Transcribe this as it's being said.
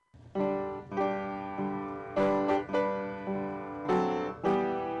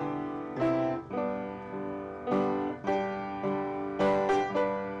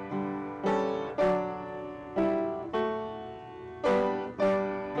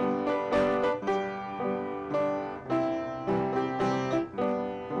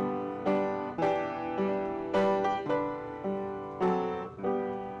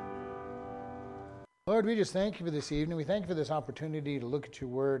we just thank you for this evening. We thank you for this opportunity to look at your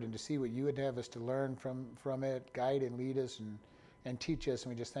word and to see what you would have us to learn from it, guide and lead us and teach us.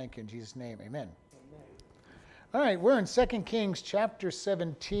 And we just thank you in Jesus' name. Amen. Amen. All right, we're in 2 Kings chapter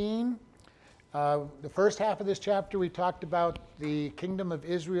 17. The first half of this chapter, we talked about the kingdom of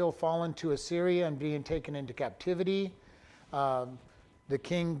Israel fallen to Assyria and being taken into captivity. The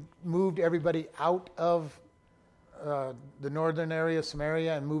king moved everybody out of the northern area of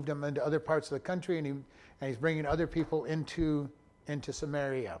Samaria and moved them into other parts of the country, and he's bringing other people into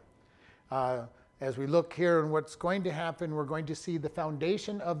Samaria. As we look here and what's going to happen, we're going to see the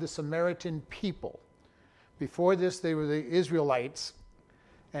foundation of the Samaritan people. Before this, they were the Israelites,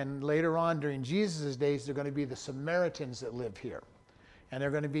 and later on during Jesus' days, they're going to be the Samaritans that live here. And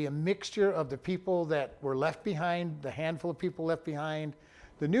they're going to be a mixture of the people that were left behind, the handful of people left behind,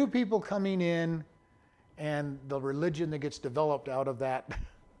 the new people coming in, and the religion that gets developed out of that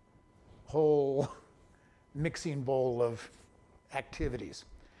whole mixing bowl of activities.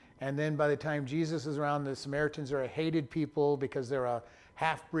 And then by the time Jesus is around, the Samaritans are a hated people because they're a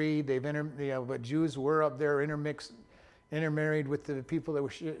half-breed. But Jews were up there intermarried with the people that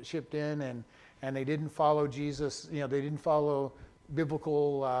were shipped in, and they didn't follow Jesus. They didn't follow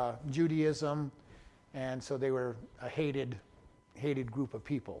biblical Judaism, and so they were a hated group of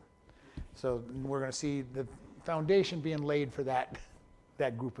people. So we're going to see the foundation being laid for that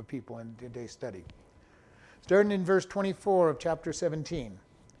group of people in today's study. Starting in verse 24 of chapter 17.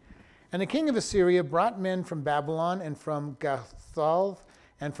 And the king of Assyria brought men from Babylon and from Gathal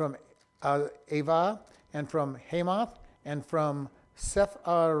and from Ava and from Hamath and from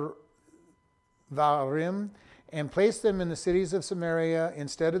Sepharvaim and placed them in the cities of Samaria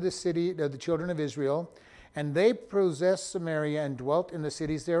instead of the city of the children of Israel. And they possessed Samaria and dwelt in the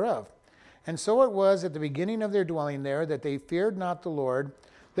cities thereof. And so it was at the beginning of their dwelling there that they feared not the Lord.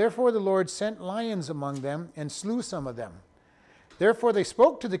 Therefore the Lord sent lions among them and slew some of them. Therefore they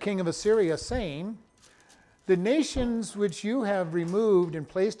spoke to the king of Assyria, saying, the nations which you have removed and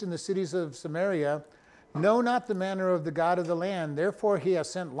placed in the cities of Samaria know not the manner of the God of the land. Therefore he has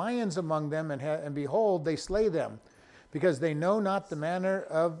sent lions among them, and behold, they slay them, because they know not the manner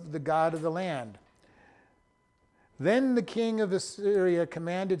of the God of the land. Then the king of Assyria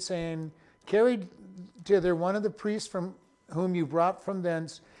commanded, saying, carry thither one of the priests from whom you brought from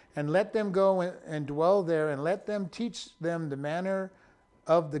thence, and let them go and dwell there, and let them teach them the manner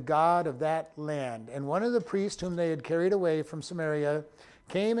of the God of that land. And one of the priests whom they had carried away from Samaria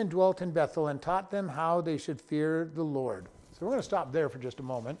came and dwelt in Bethel, and taught them how they should fear the Lord. So we're going to stop there for just a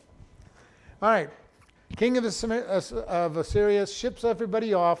moment. All right, king of Assyria ships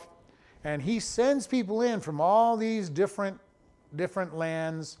everybody off, and he sends people in from all these different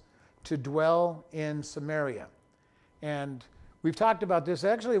lands to dwell in Samaria. And we've talked about this.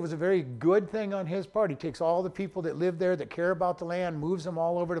 Actually, it was a very good thing on his part. He takes all the people that live there, that care about the land, moves them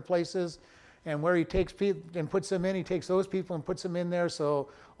all over to places. And where he takes people and puts them in, he takes those people and puts them in there so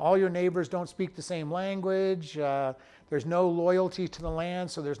all your neighbors don't speak the same language. There's no loyalty to the land,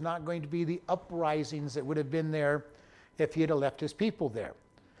 so there's not going to be the uprisings that would have been there if he had left his people there.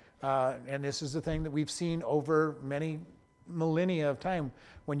 And this is the thing that we've seen over many millennia of time.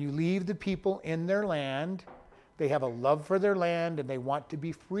 When you leave the people in their land, they have a love for their land and they want to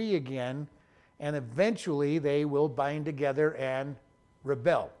be free again, and eventually they will bind together and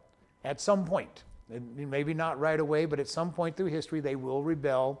rebel at some point. Maybe not right away, but at some point through history they will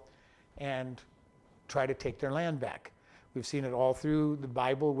rebel and try to take their land back. We've seen it all through the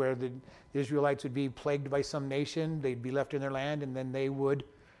Bible where the Israelites would be plagued by some nation, they'd be left in their land, and then they would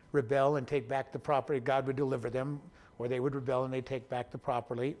rebel and take back the property. God would deliver them, or they would rebel and they'd take back the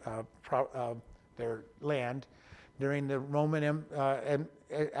property, their land. During the Roman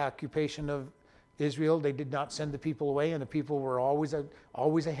occupation of Israel, they did not send the people away, and the people were always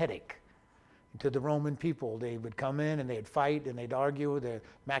a headache to the Roman people. They would come in and they'd fight and they'd argue. The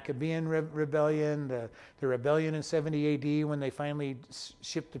Maccabean rebellion, the rebellion in 70 AD when they finally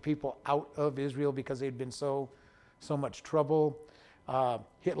shipped the people out of Israel because they'd been so much trouble.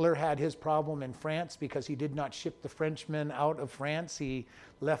 Hitler had his problem in France because he did not ship the Frenchmen out of France. He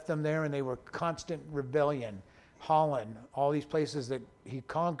left them there and they were constant rebellion. Holland, all these places that he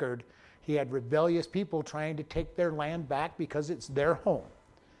conquered, he had rebellious people trying to take their land back because it's their home.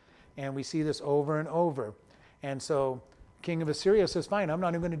 And we see this over and over. And so king of Assyria says, fine, I'm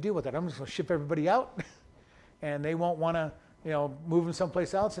not even going to deal with it. I'm just going to ship everybody out. And they won't want to, move them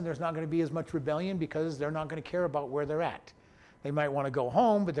someplace else, and there's not going to be as much rebellion because they're not going to care about where they're at. They might want to go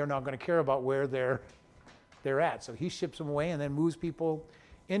home, but they're not going to care about where they're at. So he ships them away and then moves people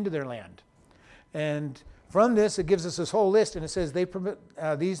into their land. And from this, it gives us this whole list, and it says they permit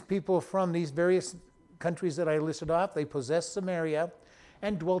these people from these various countries that I listed off, they possessed Samaria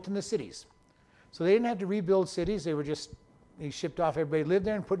and dwelt in the cities. So they didn't have to rebuild cities. They shipped off everybody who lived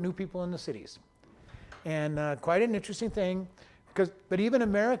there and put new people in the cities. And quite an interesting thing, but even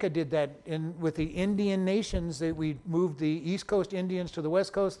America did that with the Indian nations. That we moved the East Coast Indians to the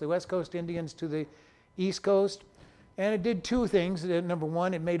West Coast Indians to the East Coast. And it did two things. Number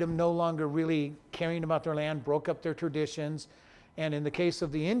one, it made them no longer really caring about their land, broke up their traditions. And in the case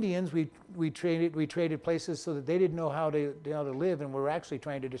of the Indians, we traded places so that they didn't know how to live, and we were actually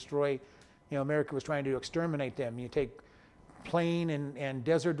trying to destroy. America was trying to exterminate them. You take plain and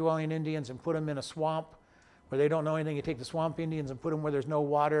desert dwelling Indians and put them in a swamp where they don't know anything. You take the swamp Indians and put them where there's no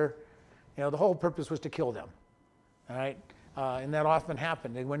water. The whole purpose was to kill them. All right, and that often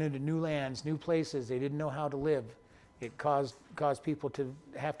happened. They went into new lands, new places. They didn't know how to live. It caused people to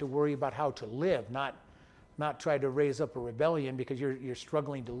have to worry about how to live, not try to raise up a rebellion because you're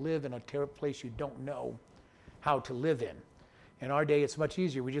struggling to live in a place you don't know how to live in. In our day, it's much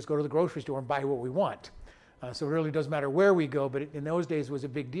easier. We just go to the grocery store and buy what we want. So it really doesn't matter where we go, but in those days it was a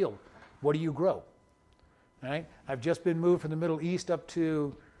big deal. What do you grow? All right? I've just been moved from the Middle East up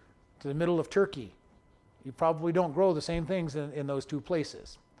to the middle of Turkey. You probably don't grow the same things in those two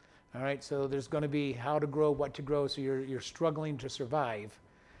places. All right? So there's going to be how to grow, what to grow, so you're struggling to survive.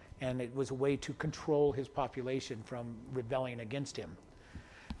 And it was a way to control his population from rebelling against him.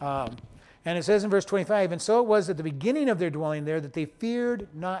 And it says in verse 25, and so it was at the beginning of their dwelling there that they feared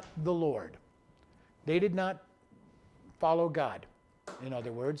not the Lord. They did not follow God, in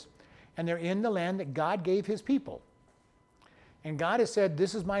other words. And they're in the land that God gave his people. And God has said,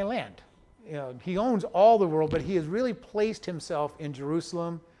 this is my land. He owns all the world, but he has really placed himself in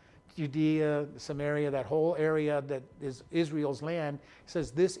Jerusalem, Judea, Samaria, that whole area that is Israel's land. He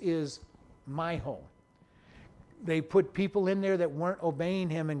says, this is my home. They put people in there that weren't obeying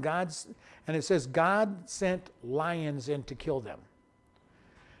him, and it says God sent lions in to kill them.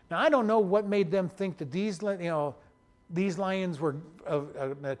 Now, I don't know what made them think that these lions were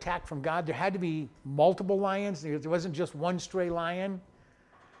an attack from God. There had to be multiple lions. There wasn't just one stray lion.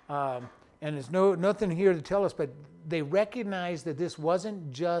 And there's nothing here to tell us, but they recognized that this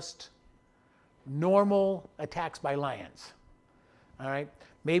wasn't just normal attacks by lions. All right?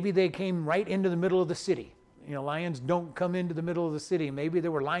 Maybe they came right into the middle of the city. Lions don't come into the middle of the city. Maybe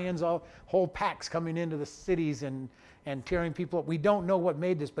there were lions, whole packs coming into the cities and tearing people up. We don't know what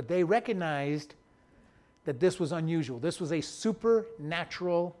made this, but they recognized that this was unusual. This was a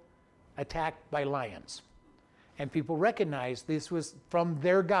supernatural attack by lions. And people recognized this was from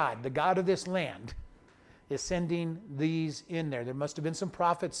their God, the God of this land, is sending these in there. There must have been some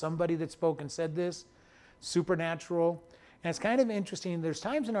prophets, somebody that spoke and said this, supernatural. And it's kind of interesting. There's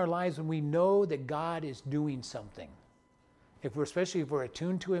times in our lives when we know that God is doing something. Especially if we're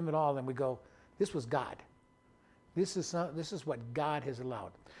attuned to him at all, and we go, this was God. This is what God has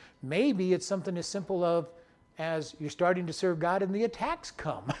allowed. Maybe it's something as simple as you're starting to serve God and the attacks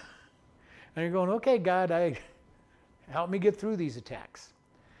come. And you're going, okay, God, help me get through these attacks.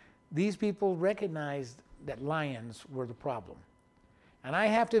 These people recognized that lions were the problem. And I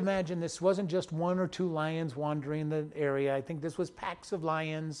have to imagine this wasn't just one or two lions wandering the area. I think this was packs of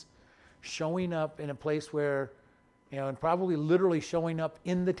lions showing up in a place where, and probably literally showing up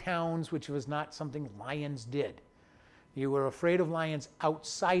in the towns, which was not something lions did. You were afraid of lions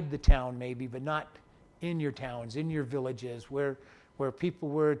outside the town maybe, but not in your towns, in your villages, where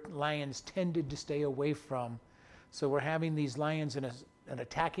lions tended to stay away from. So we're having these lions and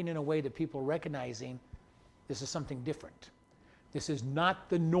attacking in a way that people are recognizing this is something different. This is not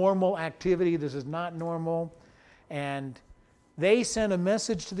the normal activity. This is not normal. And they sent a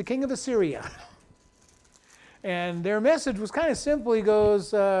message to the king of Assyria. And their message was kind of simple. He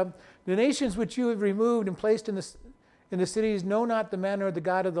goes, the nations which you have removed and placed in the cities know not the manner of the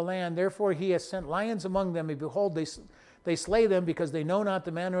God of the land. Therefore he has sent lions among them. And behold, they slay them because they know not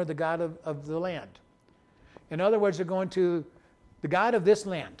the manner of the God of the land. In other words, they're going to the God of this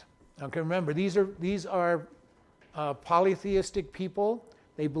land. Okay, remember, these are polytheistic people.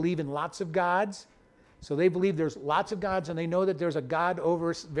 They believe in lots of gods. So they believe there's lots of gods, and they know that there's a God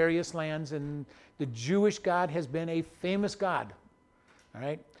over various lands, and the Jewish God has been a famous God. All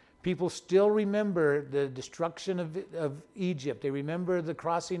right? People still remember the destruction of Egypt. They remember the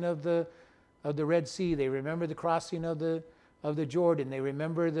crossing of the Red Sea. They remember the crossing of the Jordan. They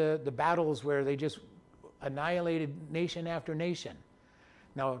remember the battles where they just annihilated nation after nation.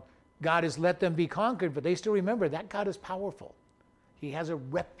 Now, God has let them be conquered, but they still remember that God is powerful. He has a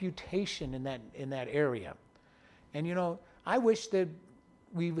reputation in that area. And I wish that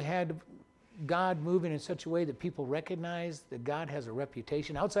we had God moving in such a way that people recognize that God has a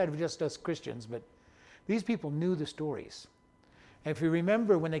reputation outside of just us Christians, but These people knew the stories. And if you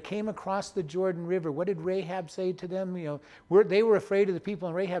remember, when they came across the Jordan River, what did Rahab say to them? They were afraid of the people,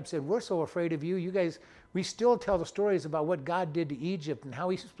 and Rahab said, we're so afraid of you. You guys, we still tell the stories about what God did to Egypt and how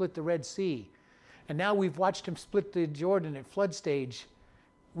he split the Red Sea. And now we've watched him split the Jordan at flood stage.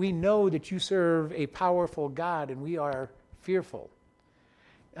 We know that you serve a powerful God, and we are fearful.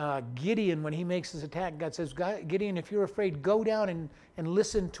 Gideon, when he makes his attack, God says, Gideon, if you're afraid, go down and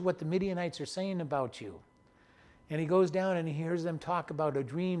listen to what the Midianites are saying about you. And he goes down and he hears them talk about a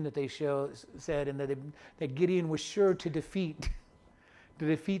dream that they said, and that Gideon was sure to defeat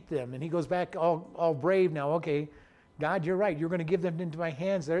them. And he goes back all brave now. Okay, God, you're right. You're going to give them into my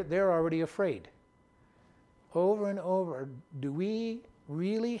hands. They're already afraid. Over and over, do we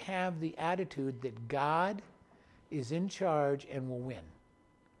really have the attitude that God is in charge and will win?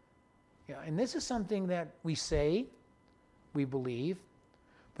 Yeah, and this is something that we say, we believe,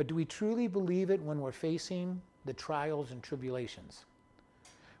 but do we truly believe it when we're facing the trials and tribulations?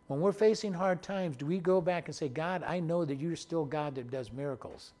 When we're facing hard times, do we go back and say, God, I know that you're still God that does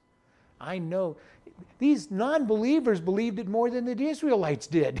miracles. I know. These non-believers believed it more than the Israelites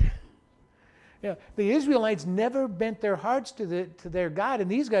did. The Israelites never bent their hearts to their God,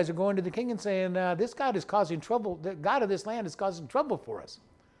 and these guys are going to the king and saying, this God is causing trouble. The God of this land is causing trouble for us.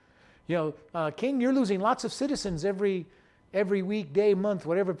 King, you're losing lots of citizens every week, day, month,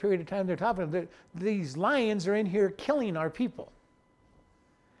 whatever period of time they're talking about. These lions are in here killing our people.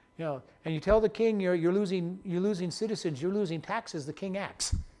 And you tell the king you're losing citizens, you're losing taxes. The king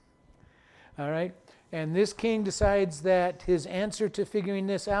acts. All right, and this king decides that his answer to figuring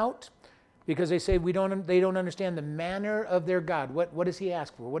this out, because they say they don't understand the manner of their God. What does he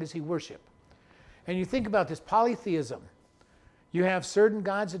ask for? What does he worship? And you think about this polytheism. You have certain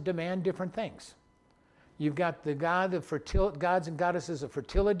gods that demand different things. You've got the gods and goddesses of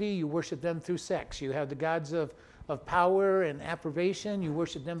fertility. You worship them through sex. You have the gods of power and approbation. You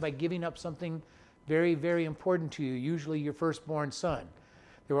worship them by giving up something very, very important to you, usually your firstborn son.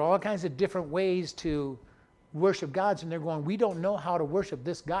 There are all kinds of different ways to worship gods, and they're going, we don't know how to worship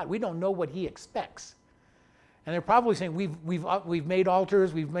this God. We don't know what he expects. And they're probably saying, we've made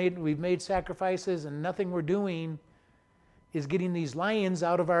altars, we've made sacrifices, and nothing we're doing is getting these lions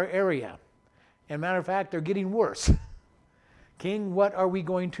out of our area. And matter of fact, they're getting worse. King, what are we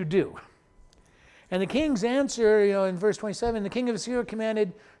going to do? And the king's answer, in verse 27, the king of Assyria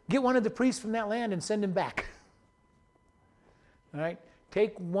commanded, get one of the priests from that land and send him back. All right?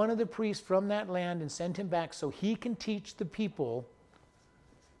 Take one of the priests from that land and send him back so he can teach the people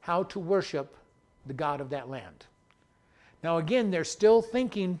how to worship the God of that land. Now again, they're still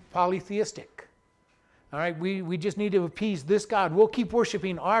thinking polytheistic. All right, we just need to appease this God. We'll keep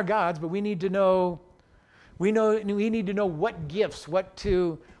worshiping our gods, but we need to know what gifts, what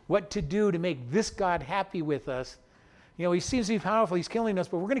to do to make this God happy with us. He seems to be powerful, he's killing us,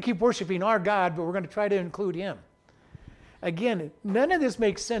 but we're going to keep worshiping our God, but we're going to try to include him. Again, none of this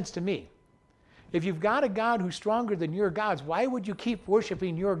makes sense to me. If you've got a God who's stronger than your gods, why would you keep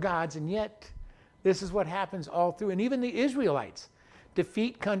worshiping your gods? And yet, this is what happens all through. And even the Israelites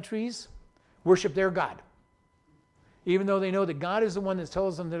defeat countries, worship their God, even though they know that God is the one that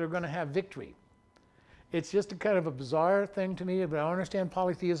tells them that they're going to have victory. It's just a kind of a bizarre thing to me, but I don't understand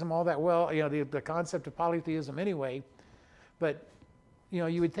polytheism all that well, the concept of polytheism anyway. But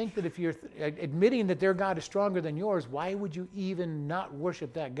you would think that if you're admitting that their God is stronger than yours, why would you even not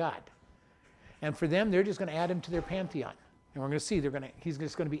worship that God? And for them, they're just going to add him to their pantheon. And we're going to see he's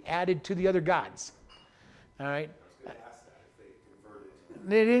just going to be added to the other gods. All right?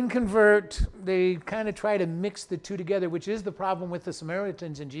 They didn't convert. They kind of try to mix the two together, which is the problem with the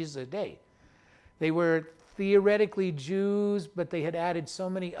Samaritans in Jesus' day. They were theoretically Jews, but they had added so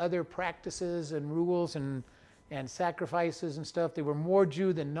many other practices and rules and sacrifices and stuff. They were more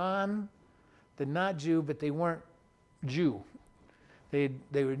Jew than not Jew, but they weren't Jew. They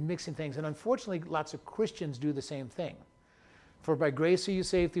were mixing things. And unfortunately, lots of Christians do the same thing. For by grace are you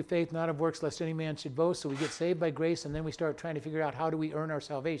saved through faith, not of works, lest any man should boast. So we get saved by grace, and then we start trying to figure out, how do we earn our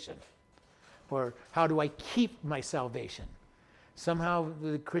salvation? Or how do I keep my salvation? Somehow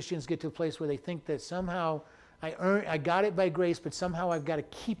the Christians get to a place where they think that somehow I got it by grace, but somehow I've got to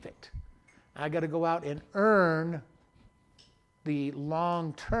keep it. I got to go out and earn the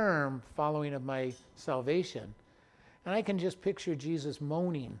long-term following of my salvation. And I can just picture Jesus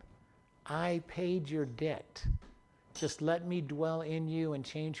moaning, I paid your debt. Just let me dwell in you and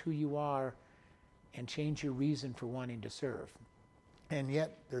change who you are and change your reason for wanting to serve. And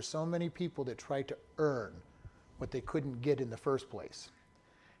yet there's so many people that try to earn what they couldn't get in the first place.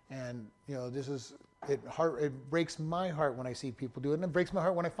 And this is It breaks my heart when I see people do it, and it breaks my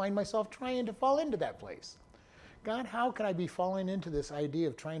heart when I find myself trying to fall into that place. God, how can I be falling into this idea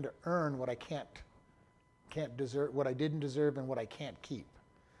of trying to earn what I can't deserve, what I didn't deserve, and what I can't keep?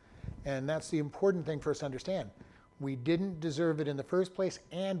 And that's the important thing for us to understand. We didn't deserve it in the first place,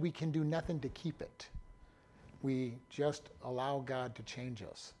 and we can do nothing to keep it. We just allow God to change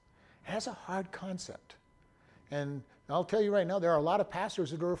us. That's a hard concept. And I'll tell you right now, there are a lot of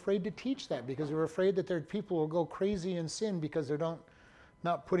pastors that are afraid to teach that because they're afraid that their people will go crazy in sin because they're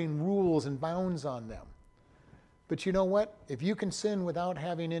not putting rules and bounds on them. But you know what? If you can sin without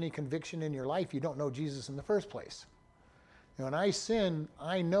having any conviction in your life, you don't know Jesus in the first place. When I sin,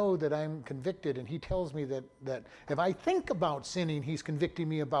 I know that I'm convicted, and he tells me that if I think about sinning, he's convicting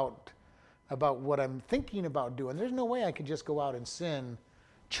me about what I'm thinking about doing. There's no way I can just go out and sin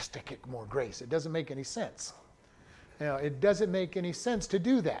just to get more grace. It doesn't make any sense. It doesn't make any sense to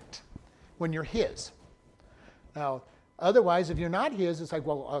do that when you're his. Now, otherwise, if you're not his, it's like,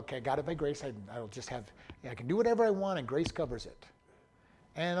 well, okay, I got it by grace. I can do whatever I want, and grace covers it.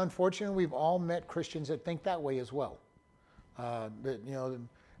 And unfortunately, we've all met Christians that think that way as well. And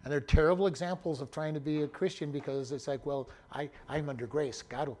they're terrible examples of trying to be a Christian because it's like, well, I'm under grace.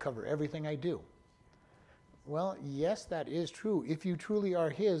 God will cover everything I do. Well, yes, that is true. If you truly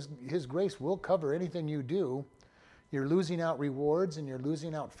are his grace will cover anything you do. You're losing out rewards and you're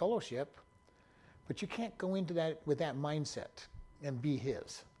losing out fellowship, but you can't go into that with that mindset and be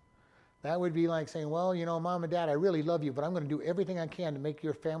his. That would be like saying, well, Mom and Dad, I really love you, but I'm going to do everything I can to make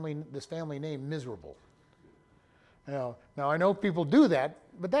this family name miserable. Now I know people do that,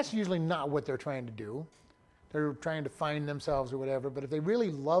 but that's usually not what they're trying to do. They're trying to find themselves or whatever, but if they really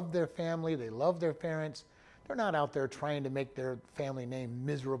love their family, they love their parents, they're not out there trying to make their family name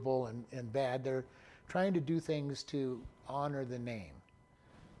miserable and bad. They're trying to do things to honor the name.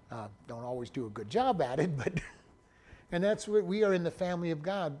 Don't always do a good job at it, but and that's what we are in the family of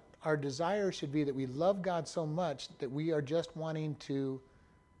God. Our desire should be that we love God so much that we are just wanting to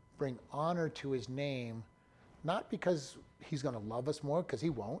bring honor to his name, not because he's going to love us more, because he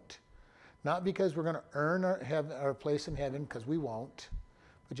won't. Not because we're going to earn our place in heaven, because we won't.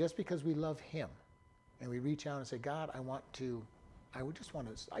 But just because we love him. And we reach out and say, God, I just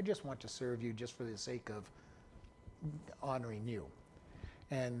want to serve you just for the sake of honoring you.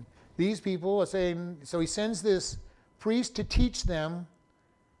 And these people are saying, so he sends this priest to teach them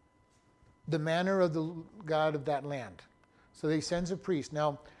the manner of the God of that land. So he sends a priest.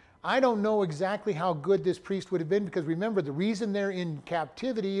 Now, I don't know exactly how good this priest would have been, because remember, the reason they're in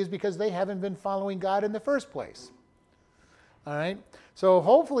captivity is because they haven't been following God in the first place. All right? So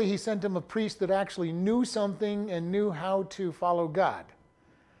hopefully he sent him a priest that actually knew something and knew how to follow God.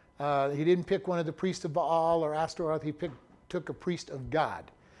 He didn't pick one of the priests of Baal or Ashtaroth. He took a priest of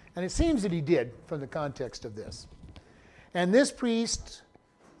God. And it seems that he did from the context of this. And this priest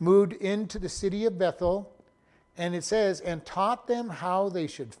moved into the city of Bethel, and it says, and taught them how they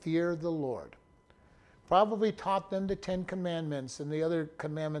should fear the Lord. Probably taught them the 10 Commandments and the other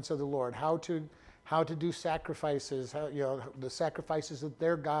commandments of the Lord, how to do sacrifices, the sacrifices that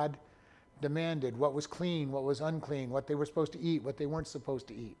their God demanded, what was clean, what was unclean, what they were supposed to eat, what they weren't supposed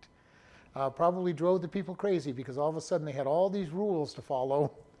to eat. Probably drove the people crazy because all of a sudden they had all these rules to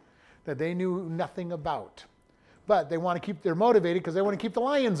follow that they knew nothing about. But they're motivated because they want to keep the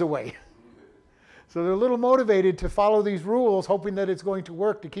lions away. So they're a little motivated to follow these rules, hoping that it's going to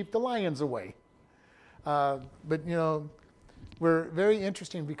work to keep the lions away. But we're very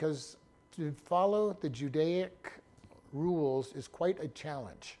interesting because to follow the Judaic rules is quite a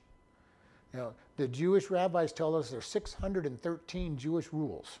challenge. The Jewish rabbis tell us there are 613 Jewish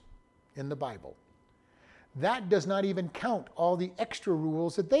rules in the Bible. That does not even count all the extra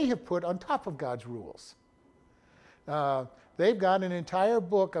rules that they have put on top of God's rules. They've got an entire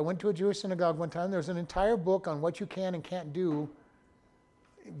book. I went to a Jewish synagogue one time. There's an entire book on what you can and can't do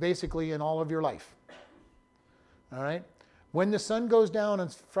basically in all of your life. All right? When the sun goes down on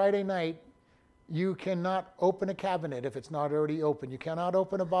Friday night, you cannot open a cabinet if it's not already open. You cannot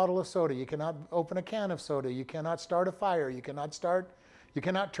open a bottle of soda. You cannot open a can of soda. You cannot start a fire. You cannot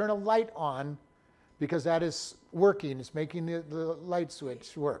turn a light on because that is working. It's making the light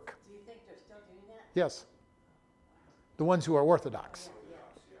switch work. Do you think they're still doing that? Yes. The ones who are Orthodox.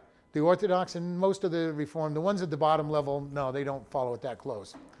 The Orthodox and most of the Reformed, the ones at the bottom level, no, they don't follow it that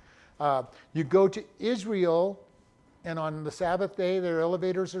close. You go to Israel, and on the Sabbath day, their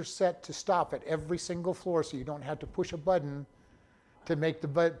elevators are set to stop at every single floor, so you don't have to push a button to make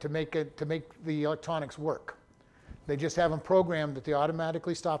the electronics work. They just have them programmed that they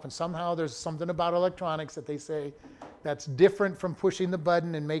automatically stop, and somehow there's something about electronics that they say that's different from pushing the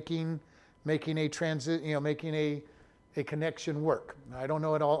button and making making a transit, making a connection work. I don't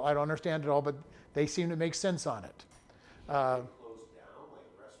know it all. I don't understand it all, but they seem to make sense on it. Closed down, like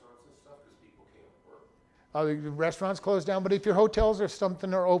restaurants and stuff, because people can't work. The restaurants closed down, but if your hotels or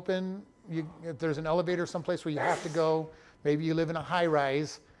something are open, if there's an elevator someplace where you have to go, maybe you live in a high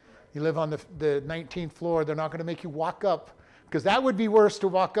rise, you live on the 19th floor, they're not going to make you walk up, because that would be worse to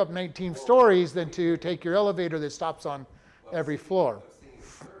walk up 19 stories than to take your elevator that stops on every floor. I was thinking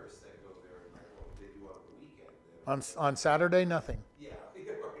tourists that go there, and I don't know what they do on the weekend. On Saturday, nothing. Yeah,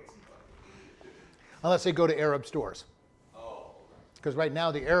 right. Unless they go to Arab stores. Oh. Because right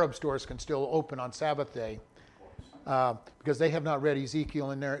now the Arab stores can still open on Sabbath day. Because they have not read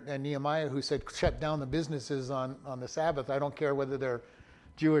Ezekiel and Nehemiah, who said shut down the businesses on the Sabbath. I don't care whether they're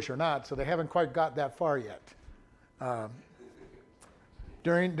Jewish or not. So they haven't quite got that far yet.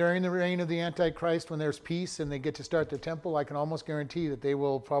 During the reign of the Antichrist, when there's peace and they get to start the temple, I can almost guarantee that they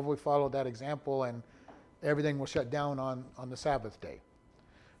will probably follow that example and everything will shut down on the Sabbath day.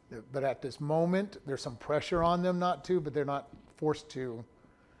 But at this moment, there's some pressure on them not to, but they're not forced to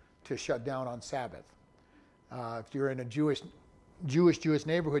shut down on Sabbath. If you're in a Jewish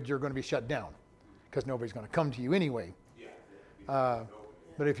neighborhood, you're going to be shut down because nobody's going to come to you anyway. But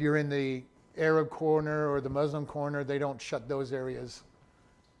if you're in the Arab corner or the Muslim corner, they don't shut those areas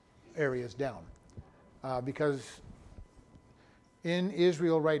down. Because in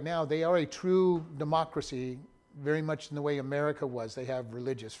Israel right now, they are a true democracy, very much in the way America was. They have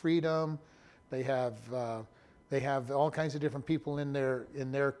religious freedom. They have all kinds of different people in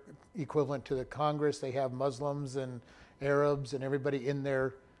their equivalent to the Congress. They have Muslims and Arabs and everybody in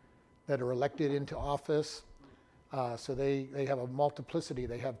there that are elected into office. So they have a multiplicity.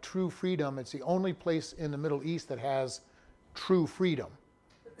 They have true freedom. It's the only place in the Middle East that has true freedom.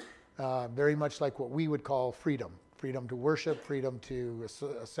 Very much like what we would call freedom. Freedom to worship, freedom to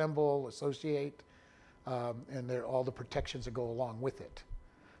assemble, associate, and all the protections that go along with it.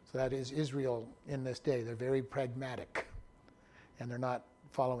 So that is Israel in this day. They're very pragmatic, and they're not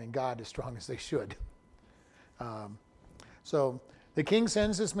following God as strong as they should. So the king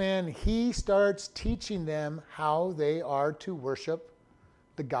sends this man. He starts teaching them how they are to worship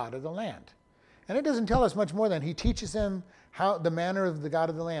the God of the land. And it doesn't tell us much more than he teaches them how the manner of the God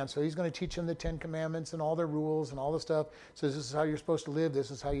of the land. So he's going to teach them the 10 Commandments and all their rules and all the stuff. So this is how you're supposed to live.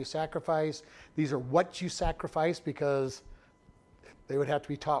 This is how you sacrifice. These are what you sacrifice, because they would have to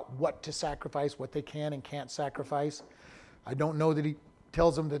be taught what to sacrifice, what they can and can't sacrifice. I don't know that he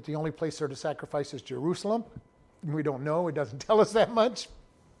tells them that the only place they're to sacrifice is Jerusalem. We don't know. It doesn't tell us that much.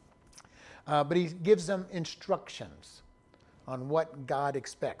 But he gives them instructions on what God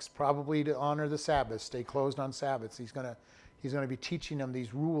expects, probably to honor the Sabbath, stay closed on Sabbaths. He's going to be teaching them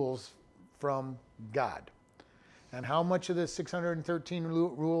these rules from God. And how much of the 613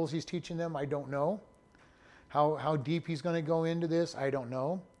 rules he's teaching them, I don't know. How deep he's going to go into this, I don't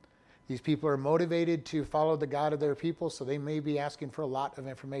know. These people are motivated to follow the God of their people, so they may be asking for a lot of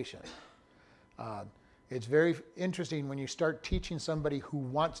information. It's very interesting when you start teaching somebody who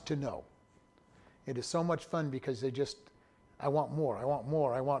wants to know. It is so much fun because they just, I want more, I want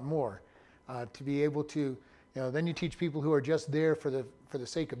more, I want more. To be able to, then you teach people who are just there for the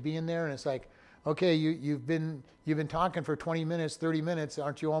sake of being there, and it's like, okay, you've been talking for 20 minutes, 30 minutes,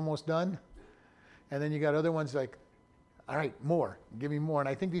 aren't you almost done? And then you got other ones like, all right, more, give me more. And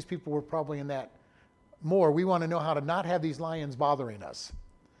I think these people were probably in that more. We want to know how to not have these lions bothering us.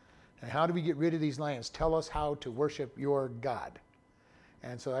 And how do we get rid of these lions? Tell us how to worship your God.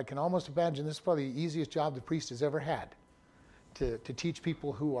 And so I can almost imagine this is probably the easiest job the priest has ever had, to teach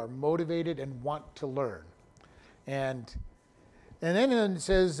people who are motivated and want to learn. And then it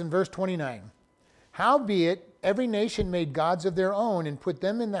says in verse 29, howbeit every nation made gods of their own and put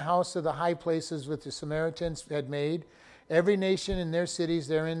them in the house of the high places which the Samaritans had made. Every nation in their cities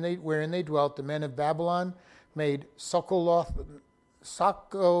wherein they dwelt. The men of Babylon made Sokobenoth,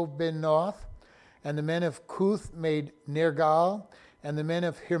 and the men of Cuth made Nergal, and the men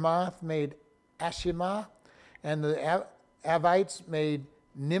of Hirmath made Ashima, and the Avites made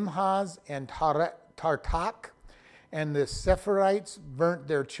Nimhaz and Tartak, and the Sephirites burnt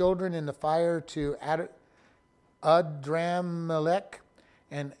their children in the fire to Adramelech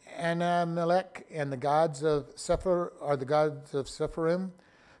and Anamelech, and the gods of Sephir are the gods of Sepharim.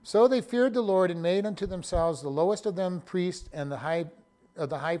 So they feared the Lord and made unto themselves the lowest of them priests and the high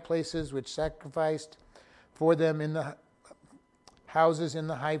places, which sacrificed for them in the houses in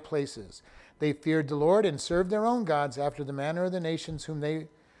the high places. They feared the Lord and served their own gods after the manner of the nations whom they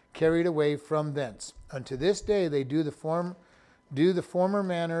carried away from thence. Unto this day they do the former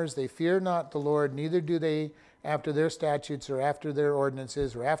manners. They fear not the Lord, neither do they after their statutes or after their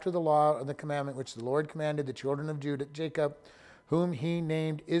ordinances or after the law or the commandment which the Lord commanded the children of Jacob, whom he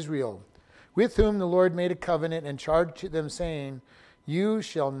named Israel, with whom the Lord made a covenant and charged them, saying, you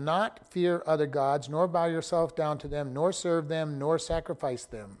shall not fear other gods, nor bow yourself down to them, nor serve them, nor sacrifice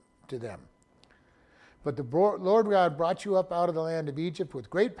them to them. But the Lord God brought you up out of the land of Egypt with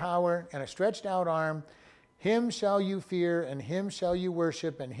great power and a stretched out arm. Him shall you fear, and him shall you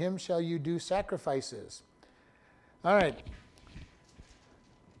worship, and him shall you do sacrifices. All right.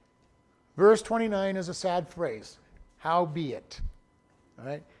 Verse 29 is a sad phrase. Howbeit. All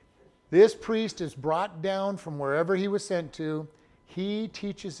right. This priest is brought down from wherever he was sent to. He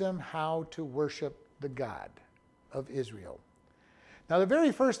teaches them how to worship the God of Israel. Now, the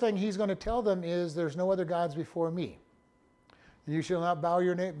very first thing he's going to tell them is there's no other gods before me. You shall not bow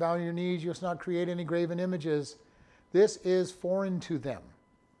your knees. You shall not create any graven images. This is foreign to them.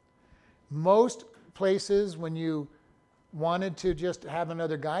 Most places, when you wanted to just have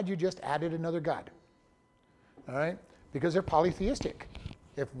another god, you just added another god. All right? Because they're polytheistic.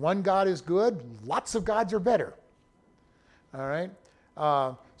 If one god is good, lots of gods are better. All right?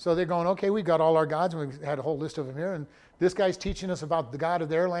 So they're going, okay, we've got all our gods, and we had a whole list of them here, and this guy's teaching us about the God of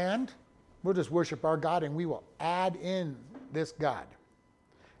their land. We'll just worship our God, and we will add in this God.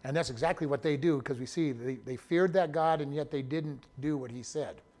 And that's exactly what they do, because we see they feared that God, and yet they didn't do what he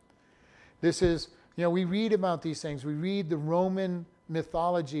said. This is, we read about these things. We read the Roman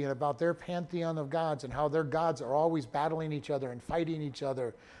mythology and about their pantheon of gods and how their gods are always battling each other and fighting each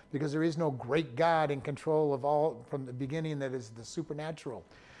other because there is no great God in control of all from the beginning that is the supernatural.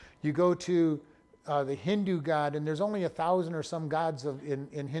 You go to the Hindu God, and there's only 1,000 or some gods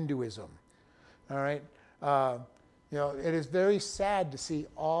in Hinduism. All right? It is very sad to see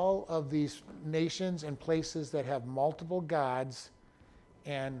all of these nations and places that have multiple gods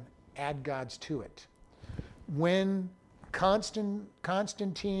and add gods to it. When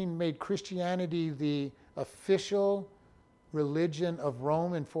Constantine made Christianity the official religion of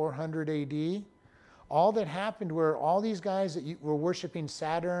Rome in 400 AD, all that happened were all these guys that were worshiping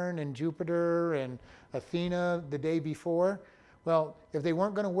Saturn and Jupiter and Athena the day before, well, if they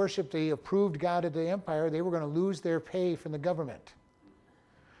weren't going to worship the approved God of the empire, they were going to lose their pay from the government.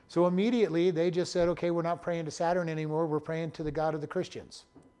 So immediately they just said, okay, we're not praying to Saturn anymore, we're praying to the God of the Christians.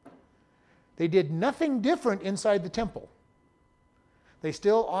 They did nothing different inside the temple. They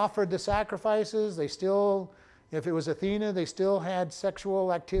still offered the sacrifices. They still, if it was Athena, they still had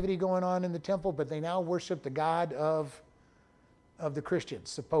sexual activity going on in the temple, but they now worship the God of the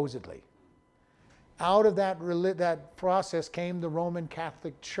Christians, supposedly. Out of that process came the Roman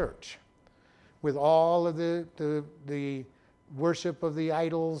Catholic Church, with all of the worship of the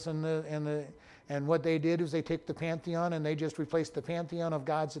idols and what they did is they took the pantheon and they just replaced the pantheon of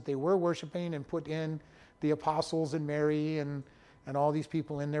gods that they were worshiping and put in the apostles and Mary and all these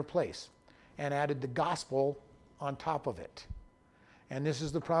people in their place and added the gospel on top of it. And this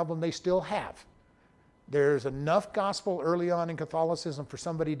is the problem they still have. There's enough gospel early on in Catholicism for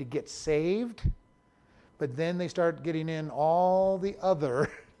somebody to get saved, but then they start getting in all the other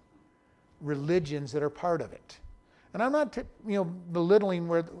religions that are part of it. And I'm not belittling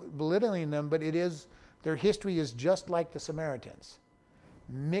them, but their history is just like the Samaritans.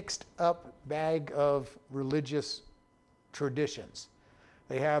 Mixed up bag of religious traditions.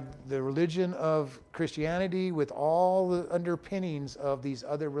 They have the religion of Christianity with all the underpinnings of these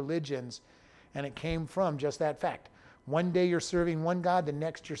other religions, and it came from just that fact. One day you're serving one God, the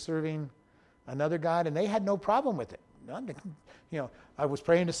next you're serving another God, and they had no problem with it. I was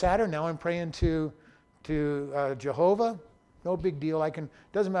praying to Saturn, now I'm praying to Jehovah. No big deal.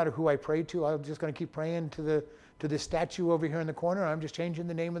 Doesn't matter who I pray to. I'm just going to keep praying to the statue over here in the corner. I'm just changing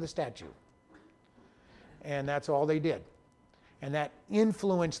the name of the statue. And that's all they did. And that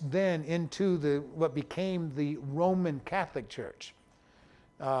influenced then into what became the Roman Catholic Church.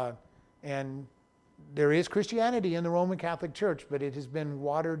 And there is Christianity in the Roman Catholic Church, but it has been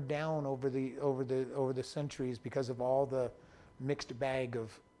watered down over the centuries because of all the mixed bag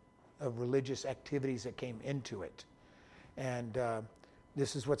of religious activities that came into it. And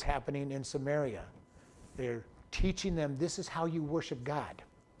this is what's happening in Samaria. They're teaching them this is how you worship God.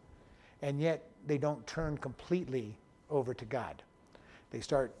 And yet they don't turn completely over to God. They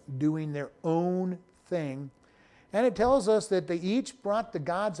start doing their own thing. And it tells us that they each brought the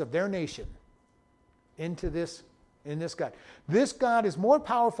gods of their nation in this God. This God is more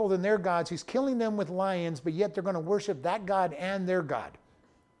powerful than their gods. He's killing them with lions, but yet they're going to worship that God and their God.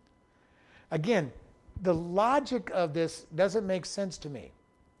 Again, the logic of this doesn't make sense to me.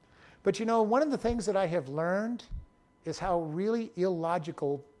 But one of the things that I have learned is how really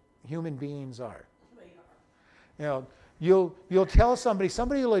illogical human beings are. You know, you'll tell somebody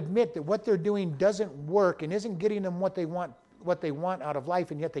will admit that what they're doing doesn't work and isn't getting them what they want out of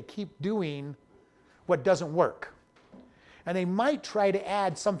life, and yet they keep doing what doesn't work. And they might try to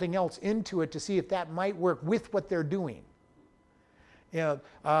add something else into it to see if that might work with what they're doing. You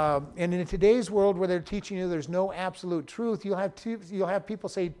know, and in today's world where they're teaching you there's no absolute truth, you'll have people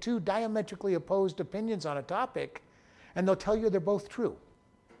say two diametrically opposed opinions on a topic, and they'll tell you they're both true.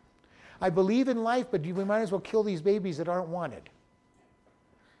 I believe in life, but we might as well kill these babies that aren't wanted.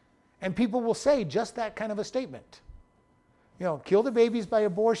 And people will say just that kind of a statement. You know, kill the babies by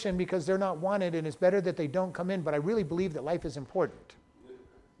abortion because they're not wanted, and it's better that they don't come in, but I really believe that life is important.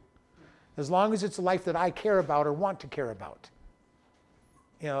 As long as it's a life that I care about or want to care about.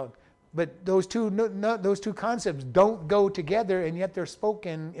 You know, but those two concepts don't go together, and yet they're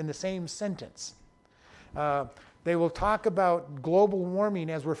spoken in the same sentence. They will talk about global warming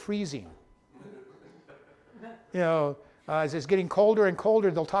as we're freezing. You know, as it's getting colder and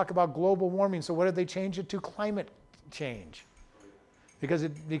colder, they'll talk about global warming. So what did they change it to? Climate change.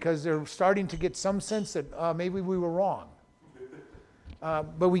 Because they're starting to get some sense that maybe we were wrong.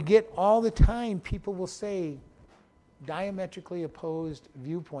 But we get all the time, people will say diametrically opposed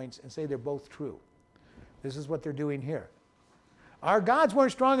viewpoints and say they're both true. This is what they're doing here. Our gods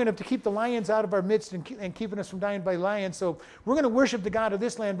weren't strong enough to keep the lions out of our midst and keeping us from dying by lions, so we're going to worship the God of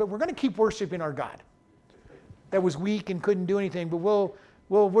this land, but we're going to keep worshiping our God that was weak and couldn't do anything, but we'll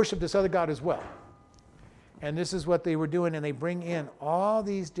worship this other God as well. And this is what they were doing, and they bring in all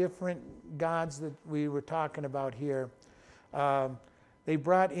these different gods that we were talking about here. They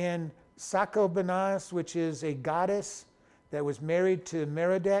brought in Sakobanas, which is a goddess that was married to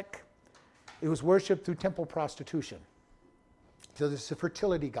Merodach. It was worshipped through temple prostitution. So this is a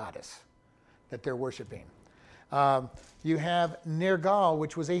fertility goddess that they're worshiping. You have Nergal,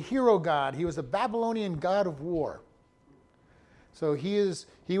 which was a hero god. He was a Babylonian god of war. So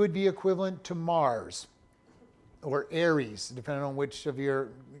he would be equivalent to Mars or Ares, depending on which of your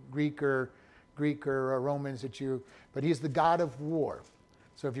Greek or Romans but he's the god of war.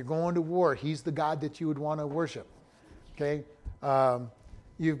 So if you're going to war, he's the god that you would want to worship. Okay?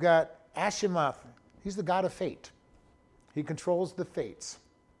 You've got Ashimoth. He's the god of fate. He controls the fates.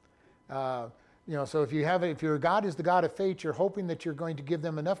 So if your God is the god of fate, you're hoping that you're going to give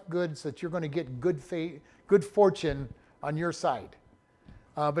them enough goods that you're going to get good fortune on your side.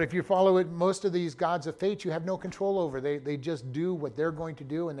 But if you follow it, most of these gods of fate, you have no control over. They just do what they're going to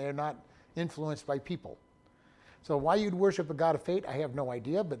do, and they're not influenced by people. So why you'd worship a god of fate, I have no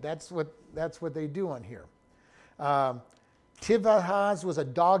idea, but that's what they do on here. Tivahaz was a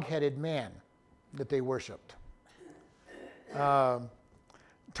dog-headed man that they worshipped.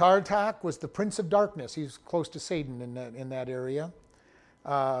 Tartak was the prince of darkness. He's close to Satan in that area.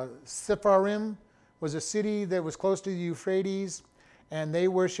 Sepharim was a city that was close to the Euphrates, and they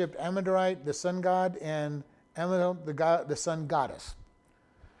worshipped Amadorite, the sun god, and Amadon, the sun goddess.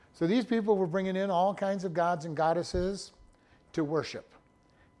 So these people were bringing in all kinds of gods and goddesses to worship,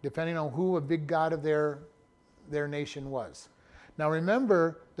 depending on who a big god of their nation was. Now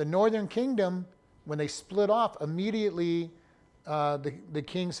remember, the northern kingdom, when they split off, immediately the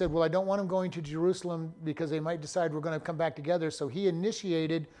king said, well, I don't want them going to Jerusalem because they might decide we're going to come back together. So he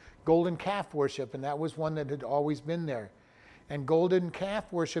initiated golden calf worship, and that was one that had always been there. And golden calf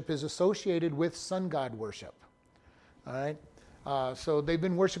worship is associated with sun god worship. All right? So they've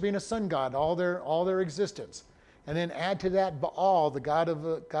been worshiping a sun god all their existence. And then add to that Baal, the god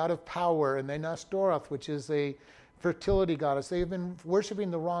of power, and then Astaroth, which is a fertility goddess. They've been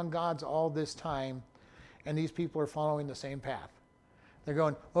worshiping the wrong gods all this time, and these people are following the same path. They're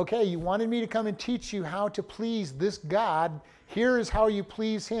going, okay, you wanted me to come and teach you how to please this God. Here is how you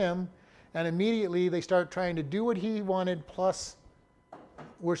please him. And immediately they start trying to do what he wanted plus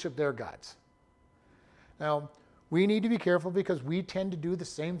worship their gods. Now, we need to be careful because we tend to do the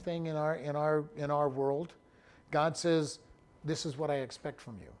same thing in our world. God says, this is what I expect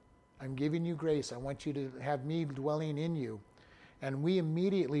from you. I'm giving you grace. I want you to have me dwelling in you. And we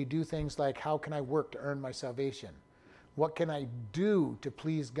immediately do things like, how can I work to earn my salvation? What can I do to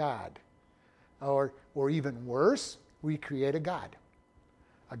please God? Or even worse, we create a god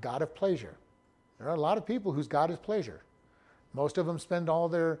of pleasure. There are a lot of people whose God is pleasure. Most of them spend all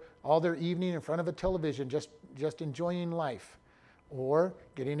their evening in front of a television just enjoying life, or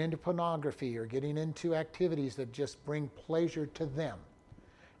getting into pornography, or getting into activities that just bring pleasure to them.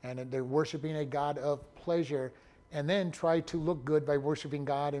 And they're worshiping a God of pleasure, and then try to look good by worshiping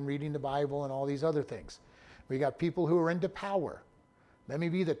God and reading the Bible and all these other things. We got people who are into power. Let me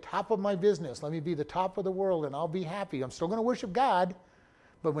be the top of my business. Let me be the top of the world, and I'll be happy. I'm still going to worship God,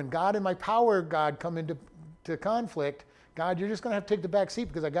 but when God and my power God come into to conflict, God, you're just going to have to take the back seat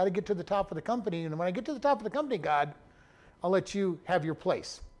because I got to get to the top of the company. And when I get to the top of the company, God, I'll let you have your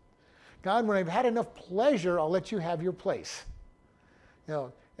place. God, when I've had enough pleasure, I'll let you have your place.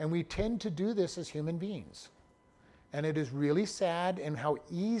 And we tend to do this as human beings. And it is really sad in how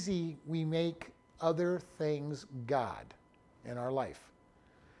easy we make other things God in our life.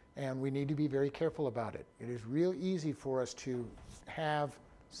 And we need to be very careful about it. It is real easy for us to have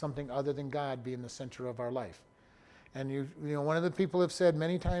something other than God be in the center of our life. And one of the people have said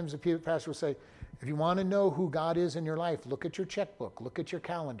many times, the pastor will say, if you want to know who God is in your life, look at your checkbook, look at your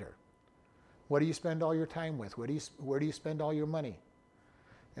calendar. What do you spend all your time with? Where do you spend all your money?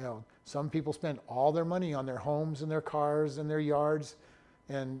 Some people spend all their money on their homes and their cars and their yards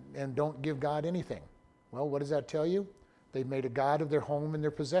and don't give God anything. Well, what does that tell you? They've made a God of their home and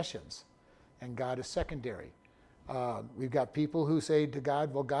their possessions, and God is secondary. We've got people who say to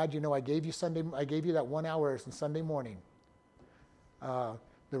God, well, God, I gave you that 1 hour on Sunday morning. The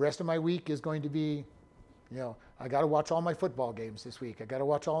rest of my week is going to be, I got to watch all my football games this week. I got to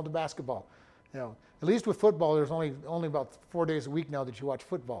watch all the basketball. At least with football, there's only about 4 days a week now that you watch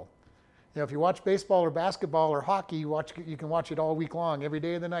football. If you watch baseball or basketball or hockey, you can watch it all week long. Every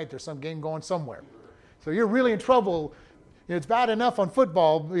day of the night, there's some game going somewhere. So you're really in trouble. It's bad enough on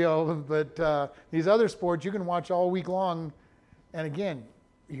football, but these other sports you can watch all week long. And again,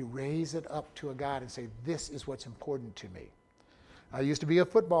 you raise it up to a God and say, this is what's important to me. I used to be a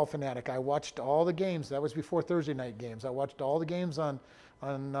football fanatic. I watched all the games. That was before Thursday night games. I watched all the games on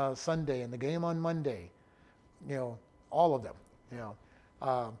Sunday and the game on Monday. All of them.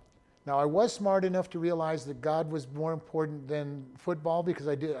 Now I was smart enough to realize that God was more important than football because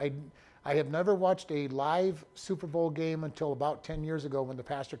I have never watched a live Super Bowl game until about 10 years ago when the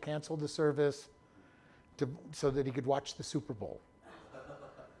pastor canceled the service so that he could watch the Super Bowl.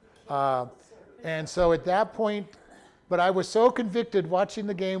 And so at that point, but I was so convicted watching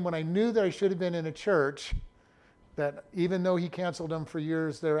the game when I knew that I should have been in a church that even though he canceled them for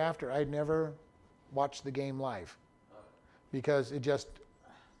years thereafter, I'd never watched the game live because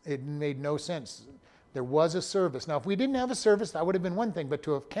it made no sense. There was a service. Now, if we didn't have a service, that would have been one thing, but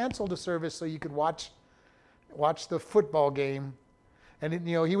to have canceled a service so you could watch the football game, and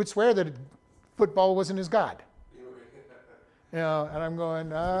he would swear that football wasn't his God. And I'm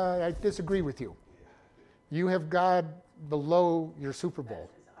going, I disagree with you. You have God below your Super Bowl.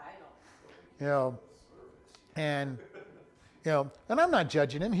 And I'm not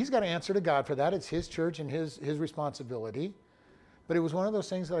judging him. He's got to answer to God for that. It's his church and his responsibility. But it was one of those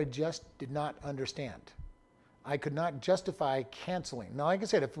things that I just did not understand. I could not justify canceling. Now, like I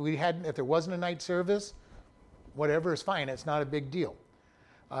said, if there wasn't a night service, whatever is fine. It's not a big deal.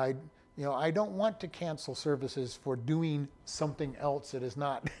 I don't want to cancel services for doing something else that is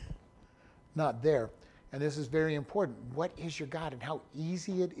not there. And this is very important. What is your God and how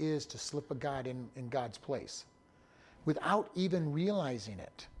easy it is to slip a God in God's place without even realizing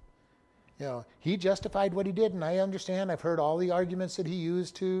it. He justified what he did, and I understand. I've heard all the arguments that he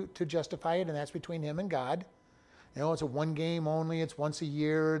used to justify it, and that's between him and God. It's a one game only. It's once a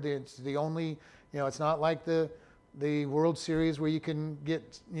year. It's the only. It's not like the World Series where you can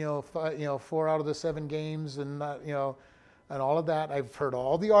get 4 out of the 7 games and and all of that. I've heard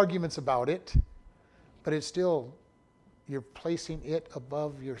all the arguments about it, but it's still you're placing it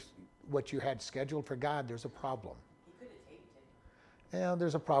above what you had scheduled for God. There's a problem.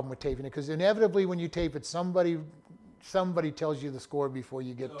 There's a problem with taping it because inevitably when you tape it, somebody tells you the score before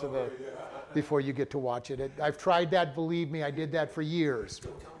you get before you get to watch it. I've tried that. Believe me, I did that for years.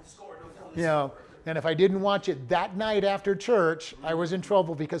 Don't tell me the score. Don't tell me the score. And if I didn't watch it that night after church, I was in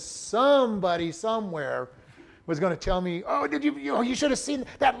trouble because somebody somewhere was going to tell me, "Oh, did you should have seen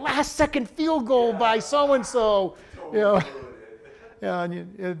that last second field goal by so and so."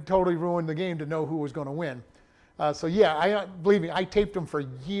 And it totally ruined the game to know who was going to win. Believe me, I taped them for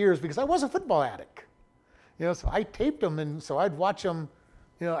years because I was a football addict. So I taped them, and so I'd watch them,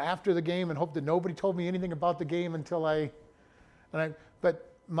 after the game and hope that nobody told me anything about the game until but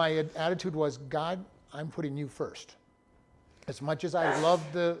my attitude was, God, I'm putting you first. As much as I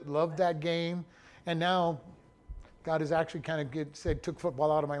loved that game, and now God has actually took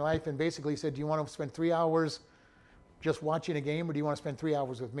football out of my life and basically said, do you want to spend 3 hours just watching a game, or do you want to spend 3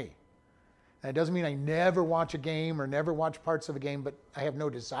 hours with me? And it doesn't mean I never watch a game or never watch parts of a game, but I have no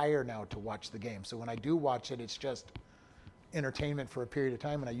desire now to watch the game. So when I do watch it, it's just entertainment for a period of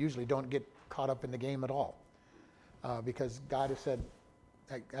time, and I usually don't get caught up in the game at all. Because God has said,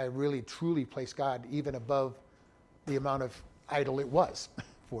 I really truly place God even above the amount of idol it was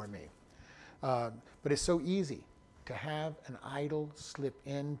for me. But it's so easy to have an idol slip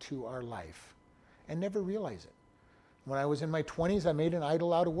into our life. and never realize it. When I was in my 20s, I made an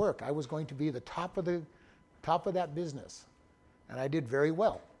idol out of work. I was going to be the top of that business. And I did very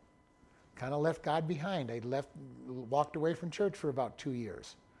well. Kind of left God behind. I walked away from church for about 2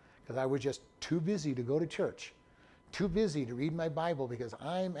 years because I was just too busy to go to church, too busy to read my Bible because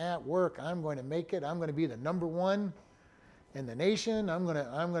I'm at work. I'm going to make it. I'm going to be the number one in the nation. I'm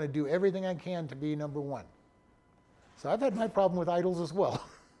going to do everything I can to be number one. So I've had my problem with idols as well.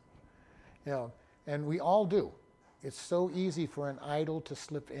 And we all do. It's so easy for an idol to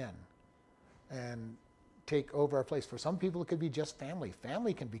slip in and take over our place. For some people, it could be just family.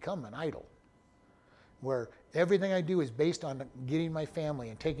 Family can become an idol, where everything I do is based on getting my family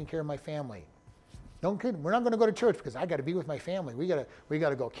and taking care of my family. Don't kid, we're not going to go to church because I got to be with my family. We got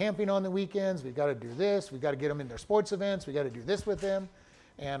to go camping on the weekends. We've got to do this. We've got to get them in their sports events. We got to do this with them.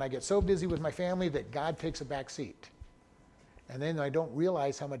 And I get so busy with my family that God takes a back seat. And then I don't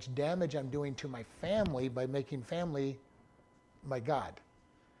realize how much damage I'm doing to my family by making family my God.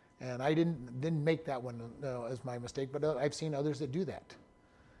 And I didn't make that one as my mistake, but I've seen others that do that.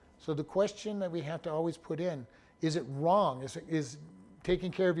 So the question that we have to always put in, is it wrong? Is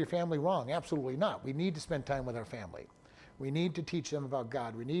taking care of your family wrong? Absolutely not. We need to spend time with our family. We need to teach them about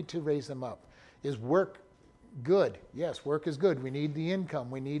God. We need to raise them up. Is work good? Yes, work is good. We need the income.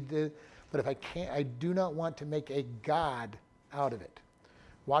 But if I do not want to make a God out of it.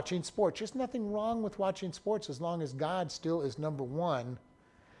 Watching sports, there's nothing wrong with watching sports as long as God still is number one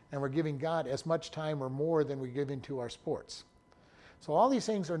and we're giving God as much time or more than we give into our sports. So all these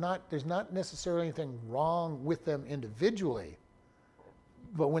things there's not necessarily anything wrong with them individually,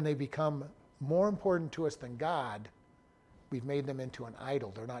 but when they become more important to us than God, we've made them into an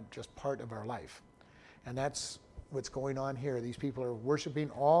idol. They're not just part of our life. And that's what's going on here. These people are worshiping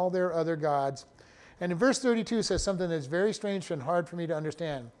all their other gods. And in verse 32 it says something that's very strange and hard for me to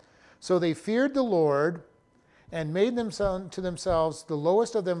understand. So they feared the Lord and made to themselves the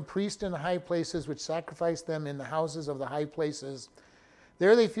lowest of them priests in the high places, which sacrificed them in the houses of the high places.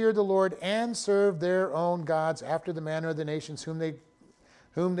 There they feared the Lord and served their own gods after the manner of the nations whom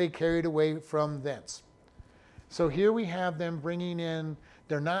they carried away from thence. So here we have them bringing in,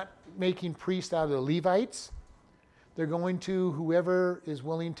 they're not making priests out of the Levites. They're going to whoever is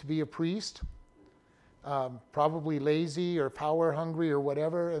willing to be a priest. Probably lazy or power hungry or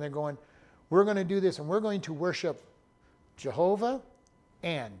whatever, and they're going, we're going to do this and we're going to worship Jehovah.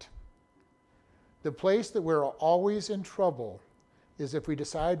 And the place that we're always in trouble is if we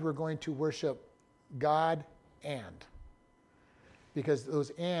decide we're going to worship God and, because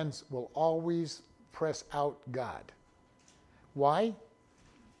those ands will always press out God. Why?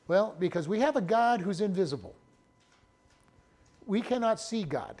 Well, because we have a God who's invisible. We cannot see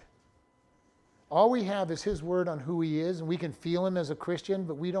God. All we have is his word on who he is, and we can feel him as a Christian,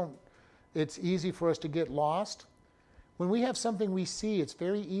 but it's easy for us to get lost. When we have something we see, it's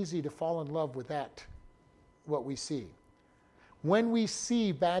very easy to fall in love with what we see. When we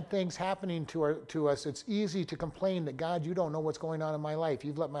see bad things happening to us, it's easy to complain that, God, you don't know what's going on in my life.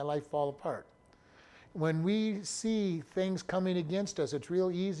 You've let my life fall apart. When we see things coming against us, it's real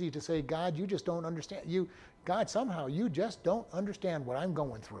easy to say, God, you just don't understand. God, somehow you just don't understand what I'm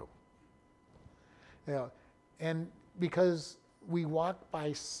going through. And because we walk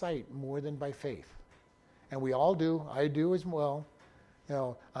by sight more than by faith. And we all do. I do as well.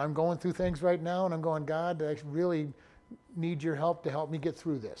 I'm going through things right now and I'm going, God, I really need your help to help me get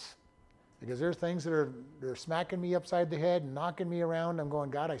through this. Because there's things that they're smacking me upside the head and knocking me around. I'm going,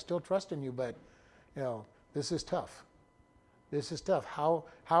 God, I still trust in you, but this is tough. This is tough. How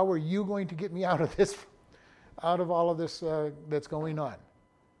are you going to get me out of all of this that's going on?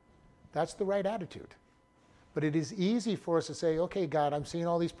 That's the right attitude. But it is easy for us to say, okay, God, I'm seeing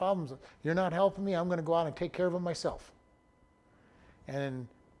all these problems. You're not helping me. I'm going to go out and take care of them myself. And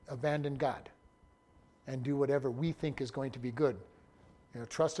abandon God and do whatever we think is going to be good.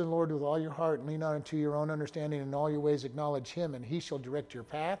 Trust in the Lord with all your heart and lean not unto your own understanding. In all your ways acknowledge him and he shall direct your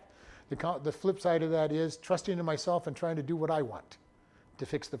path. The flip side of that is trusting in myself and trying to do what I want to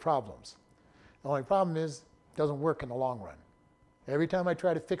fix the problems. The only problem is it doesn't work in the long run. Every time I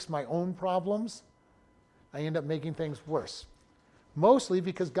try to fix my own problems, I end up making things worse. Mostly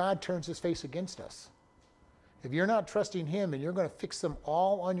because God turns his face against us. If you're not trusting him and you're going to fix them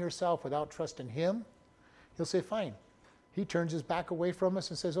all on yourself without trusting him, he'll say, fine. He turns his back away from us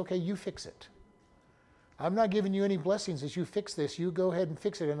and says, okay, you fix it. I'm not giving you any blessings as you fix this. You go ahead and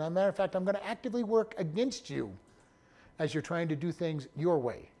fix it. And as a matter of fact, I'm going to actively work against you as you're trying to do things your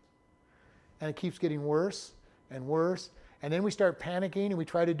way. And it keeps getting worse and worse. And then we start panicking and we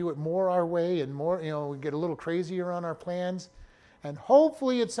try to do it more our way and more, we get a little crazier on our plans. And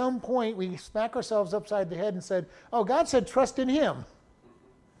hopefully at some point we smack ourselves upside the head and said, oh, God said trust in him.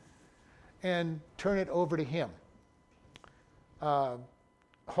 And turn it over to him.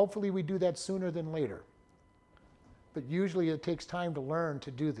 Hopefully we do that sooner than later. But usually it takes time to learn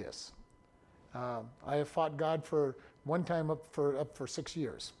to do this. I have fought God for one time up for 6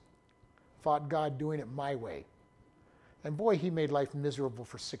 years. Fought God doing it my way. And boy, he made life miserable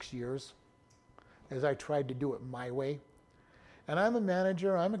for 6 years as I tried to do it my way. And I'm a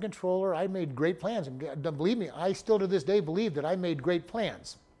manager, I'm a controller, I made great plans. And believe me, I still to this day believe that I made great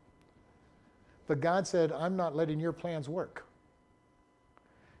plans. But God said, I'm not letting your plans work.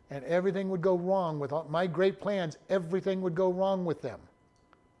 And everything would go wrong with all my great plans, everything would go wrong with them.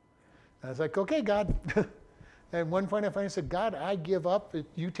 And I was like, okay, God. And at one point I finally said, God, I give up.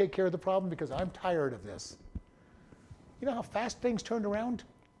 You take care of the problem because I'm tired of this. You know how fast things turned around?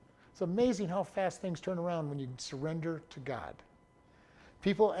 It's amazing how fast things turn around when you surrender to God.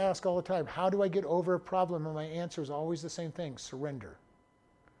 People ask all the time, how do I get over a problem? And my answer is always the same thing, surrender.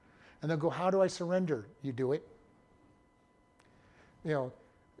 And they'll go, how do I surrender? You do it. You know,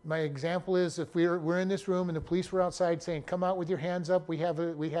 my example is if we're in this room and the police were outside saying, come out with your hands up, we have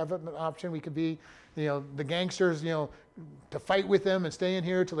an option. We could be, you know, the gangsters, you know, to fight with them and stay in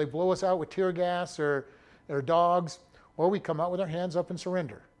here till they blow us out with tear gas or dogs, or we come out with our hands up and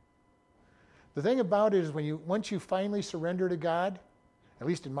surrender. The thing about it is once you finally surrender to God, at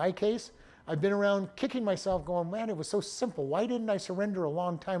least in my case, I've been around kicking myself going, man, it was so simple. Why didn't I surrender a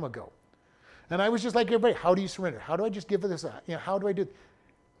long time ago? And I was just like everybody, how do you surrender? How do I just give this up? You know, how do I do it?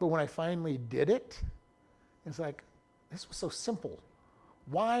 But when I finally did it, it's like, this was so simple.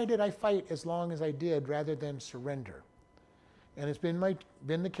 Why did I fight as long as I did rather than surrender? And it's been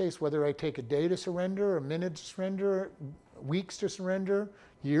the case whether I take a day to surrender, a minute to surrender, weeks to surrender,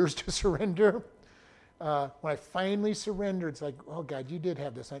 years to surrender. When I finally surrendered, it's like, oh God, you did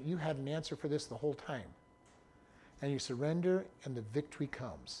have this. You had an answer for this the whole time. And you surrender and the victory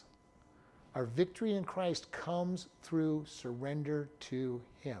comes. Our victory in Christ comes through surrender to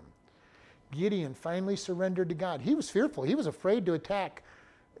him. Gideon finally surrendered to God. He was fearful. He was afraid to attack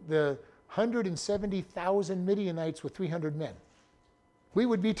the 170,000 Midianites with 300 men. We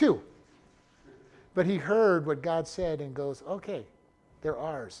would be too. But he heard what God said and goes, okay, they're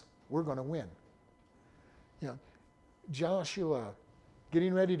ours. We're going to win. You know, Joshua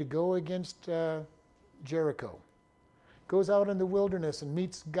getting ready to go against Jericho. Goes out in the wilderness and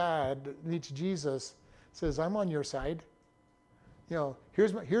meets God, meets Jesus, says, I'm on your side. You know,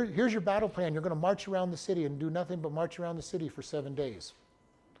 here's your battle plan. You're going to march around the city and do nothing but march around the city for 7 days.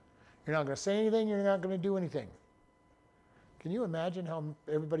 You're not going to say anything. You're not going to do anything. Can you imagine how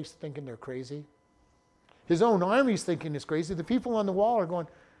everybody's thinking they're crazy? His own army's thinking it's crazy. The people on the wall are going,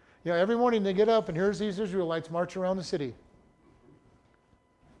 you know, every morning they get up and here's these Israelites march around the city.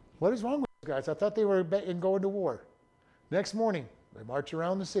 What is wrong with these guys? I thought they were going to war. Next morning, they march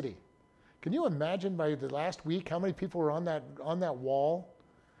around the city. Can you imagine by the last week how many people were on that wall?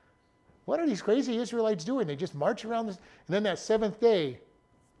 What are these crazy Israelites doing? They just march around this, and then that seventh day,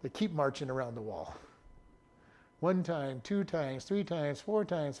 they keep marching around the wall. 1 time, 2 times, 3 times, 4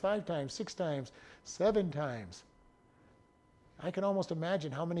 times, 5 times, 6 times, 7 times. I can almost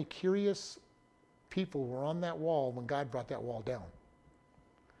imagine how many curious people were on that wall when God brought that wall down.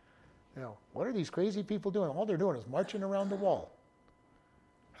 You know, what are these crazy people doing? All they're doing is marching around the wall.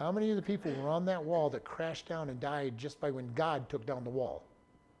 How many of the people were on that wall that crashed down and died just by when God took down the wall?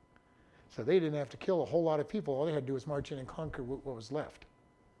 So they didn't have to kill a whole lot of people. All they had to do was march in and conquer what was left.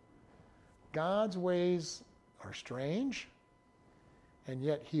 God's ways are strange, and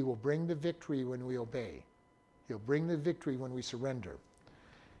yet he will bring the victory when we obey. He'll bring the victory when we surrender.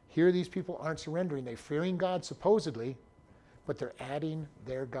 Here these people aren't surrendering. They're fearing God supposedly, but they're adding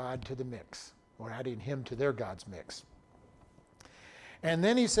their God to the mix, or adding him to their God's mix. And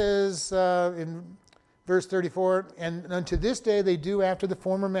then he says in verse 34, and unto this day they do after the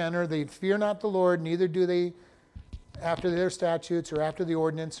former manner. They fear not the Lord, neither do they after their statutes, or after the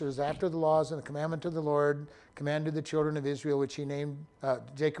ordinances, or after the laws and the commandment of the Lord, commanded the children of Israel, which he named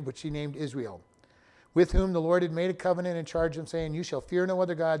Jacob, which he named Israel, with whom the Lord had made a covenant and charged them, saying, you shall fear no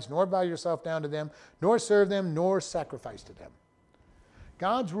other gods, nor bow yourself down to them, nor serve them, nor sacrifice to them.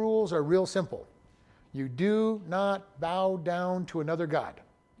 God's rules are real simple. You do not bow down to another god.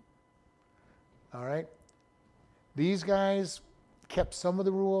 All right? These guys kept some of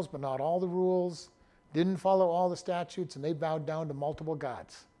the rules, but not all the rules, didn't follow all the statutes, and they bowed down to multiple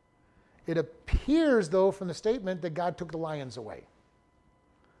gods. It appears, though, from the statement that God took the lions away,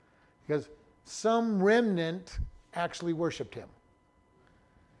 because some remnant actually worshipped him.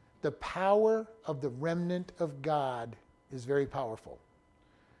 The power of the remnant of God is very powerful.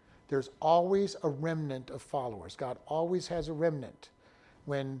 There's always a remnant of followers. God always has a remnant.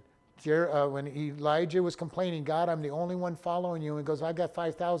 When Elijah was complaining, God, I'm the only one following you, and he goes, I've got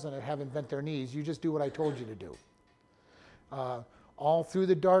 5,000 that haven't bent their knees. You just do what I told you to do. All through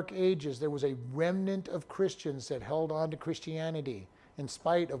the dark ages, there was a remnant of Christians that held on to Christianity in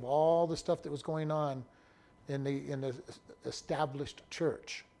spite of all the stuff that was going on in the established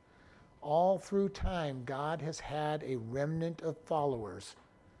church. All through time, God has had a remnant of followers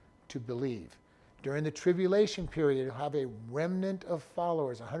to believe. During the tribulation period, you'll have a remnant of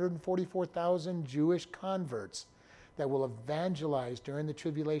followers, 144,000 Jewish converts that will evangelize during the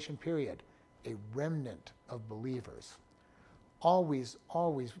tribulation period. A remnant of believers. Always,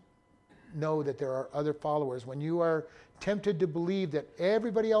 always know that there are other followers. When you are tempted to believe that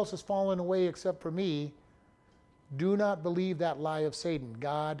everybody else has fallen away except for me, do not believe that lie of Satan.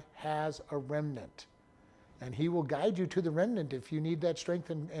 God has a remnant. And he will guide you to the remnant if you need that strength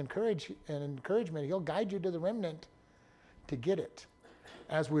and encouragement. He'll guide you to the remnant to get it.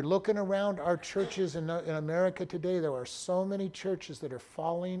 As we're looking around our churches in America today, there are so many churches that are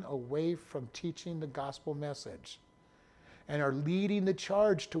falling away from teaching the gospel message and are leading the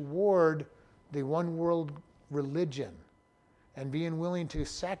charge toward the one world religion and being willing to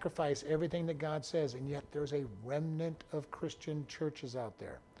sacrifice everything that God says. And yet there's a remnant of Christian churches out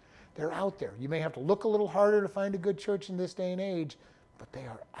there. They're out there. You may have to look a little harder to find a good church in this day and age, but they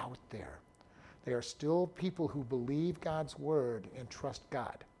are out there. They are still people who believe God's word and trust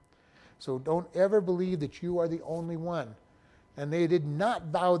God. So don't ever believe that you are the only one. And they did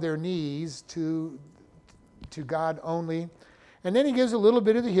not bow their knees to God only. And then he gives a little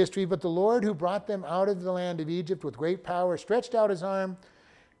bit of the history. But the Lord who brought them out of the land of Egypt with great power stretched out his arm.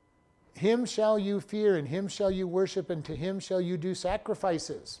 Him shall you fear, and him shall you worship, and to him shall you do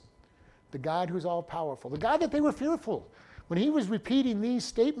sacrifices. The God who's all powerful. The God that they were fearful. When he was repeating these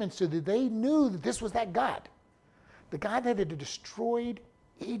statements to them, they knew that this was that God. The God that had destroyed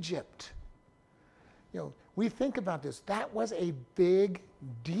Egypt. We think about this. That was a big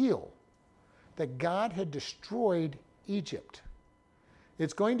deal. That God had destroyed Egypt.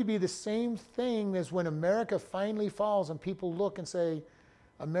 It's going to be the same thing as when America finally falls and people look and say,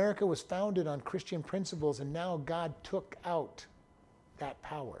 America was founded on Christian principles and now God took out that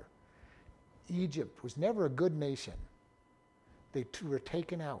power. Egypt was never a good nation. They were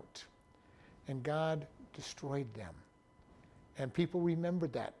taken out and God destroyed them. And people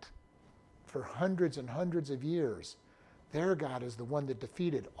remembered that for hundreds and hundreds of years. Their God is the one that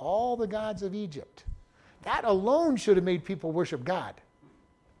defeated all the gods of Egypt. That alone should have made people worship God.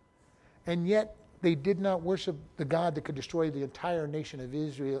 And yet they did not worship the God that could destroy the entire nation of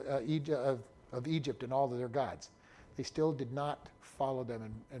Israel, of Egypt and all of their gods. They still did not follow them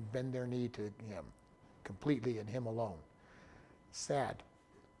and bend their knee to him completely and him alone. Sad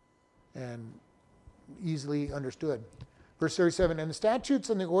and easily understood. Verse 37, and the statutes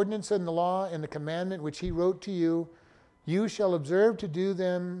and the ordinance and the law and the commandment which he wrote to you, you shall observe to do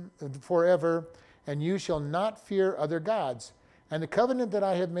them forever, and you shall not fear other gods. And the covenant that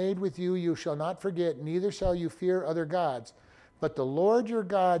I have made with you, you shall not forget, neither shall you fear other gods. But the Lord your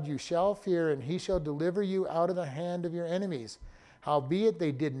God you shall fear, and he shall deliver you out of the hand of your enemies. Howbeit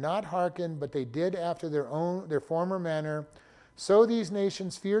they did not hearken, but they did after their former manner. So these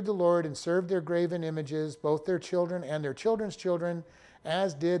nations feared the Lord and served their graven images, both their children and their children's children,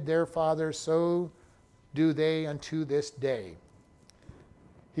 as did their fathers, so do they unto this day.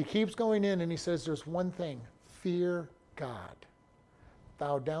 He keeps going in and he says there's one thing, fear God.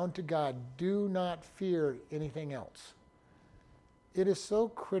 Bow down to God. Do not fear anything else. It is so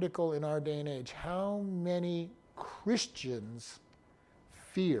critical in our day and age how many Christians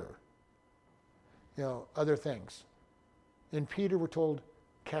fear other things. In Peter we're told,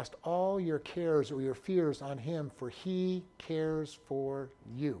 cast all your cares or your fears on him, for he cares for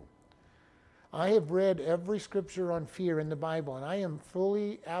you. I have read every scripture on fear in the Bible, and I am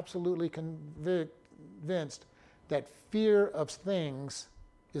fully, absolutely convinced that fear of things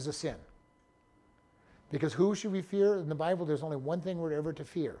is a sin. Because who should we fear? In the Bible, there's only one thing we're ever to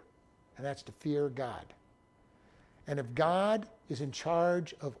fear, and that's to fear God. And if God is in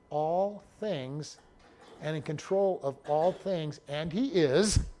charge of all things and in control of all things, and he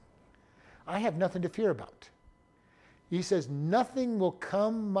is, I have nothing to fear about. He says, nothing will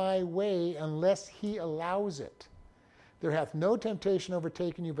come my way unless he allows it. There hath no temptation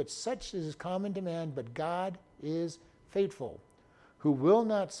overtaken you, but such is common to man, but God is faithful, who will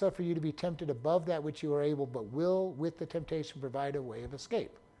not suffer you to be tempted above that which you are able, but will with the temptation provide a way of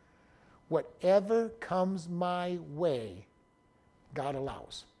escape. Whatever comes my way, God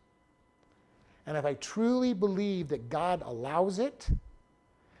allows. And if I truly believe that God allows it,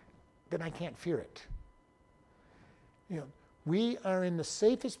 then I can't fear it. We are in the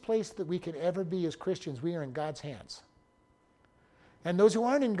safest place that we could ever be as Christians. We are in God's hands. And those who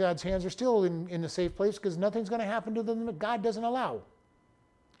aren't in God's hands are still in the safe place because nothing's going to happen to them that God doesn't allow.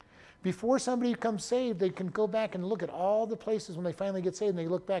 Before somebody becomes saved, they can go back and look at all the places when they finally get saved, and they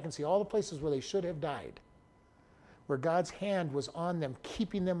look back and see all the places where they should have died, where God's hand was on them,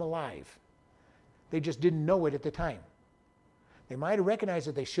 keeping them alive. They just didn't know it at the time. They might have recognized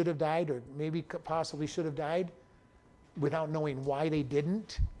that they should have died, or maybe possibly should have died, without knowing why they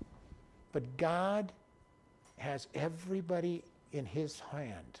didn't. But God has everybody in his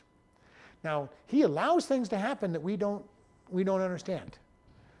hand. Now, he allows things to happen that we don't understand.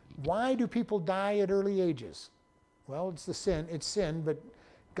 Why do people die at early ages? Well, it's sin, but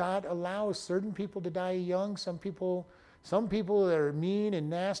God allows certain people to die young. Some people that are mean and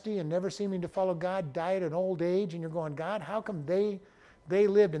nasty and never seeming to follow God die at an old age, and you're going, God, how come they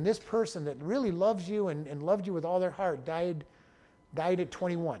lived, and this person that really loves you and loved you with all their heart died at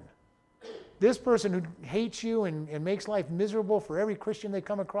 21? This person who hates you and makes life miserable for every Christian they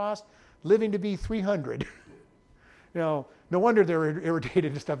come across, living to be 300. No wonder they're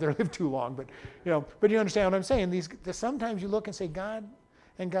irritated and stuff. They live too long, but you understand what I'm saying. Sometimes you look and say, God,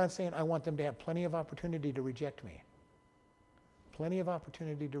 and God's saying, I want them to have plenty of opportunity to reject me. Plenty of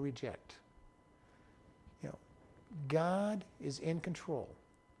opportunity to reject. God is in control.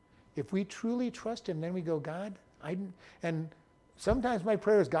 If we truly trust him, then we go, God, and sometimes my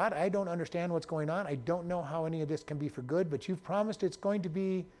prayer is, God, I don't understand what's going on. I don't know how any of this can be for good, but you've promised it's going to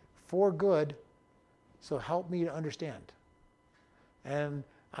be for good, so help me to understand. And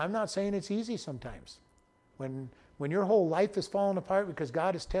I'm not saying it's easy sometimes. When your whole life is falling apart because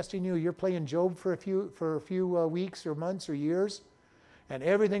God is testing you, you're playing Job for a few weeks or months or years, and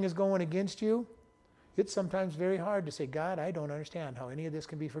everything is going against you, it's sometimes very hard to say, God, I don't understand how any of this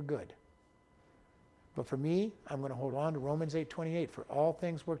can be for good. But for me, I'm going to hold on to Romans 8:28. For all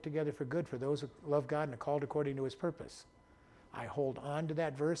things work together for good for those who love God and are called according to his purpose. I hold on to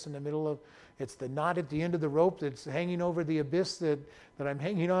that verse in the middle of, it's the knot at the end of the rope that's hanging over the abyss that I'm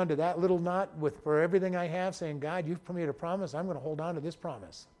hanging on to that little knot for everything I have, saying, God, you've made a promise. I'm going to hold on to this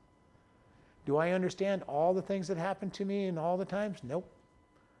promise. Do I understand all the things that happen to me and all the times? Nope.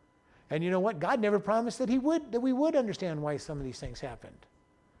 And you know what? God never promised that we would understand why some of these things happened.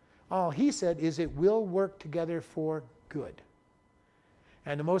 All he said is it will work together for good.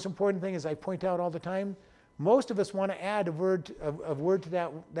 And the most important thing, as I point out all the time, most of us want to add a word to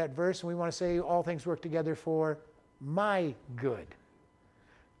that verse, and we want to say all things work together for my good.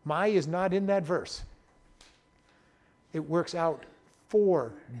 My is not in that verse. It works out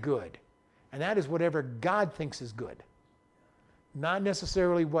for good. And that is whatever God thinks is good. Not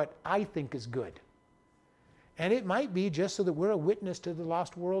necessarily what I think is good. And it might be just so that we're a witness to the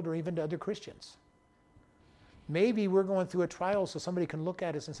lost world or even to other Christians. Maybe we're going through a trial so somebody can look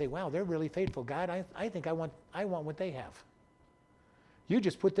at us and say, wow, they're really faithful. God, I think I want what they have. You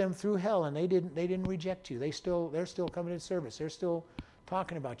just put them through hell and they didn't reject you. They're still coming to service. They're still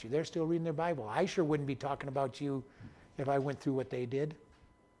talking about you. They're still reading their Bible. I sure wouldn't be talking about you if I went through what they did.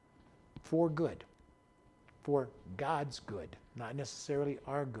 For good. For God's good, not necessarily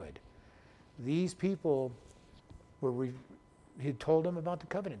our good. These people he told them about the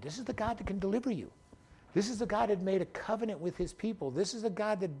covenant. This is the God that can deliver you. This is the God that made a covenant with his people. This is the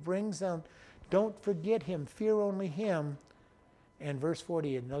God that brings them. Don't forget him. Fear only him. And verse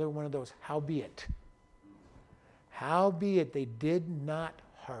 40, another one of those, howbeit. Howbeit they did not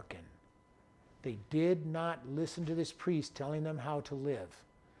hearken. They did not listen to this priest telling them how to live.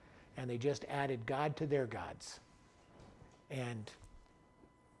 And they just added God to their gods. And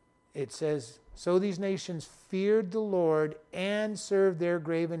it says, so these nations feared the Lord and served their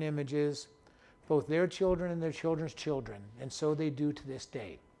graven images, both their children and their children's children. And so they do to this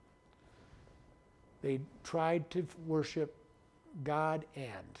day. They tried to worship God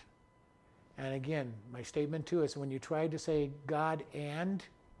and again, my statement to us, when you try to say God and,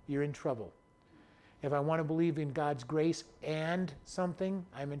 you're in trouble. If I want to believe in God's grace and something,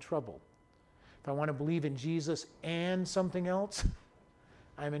 I'm in trouble. If I want to believe in Jesus and something else,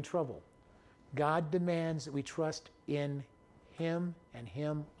 I'm in trouble. God demands that we trust in him and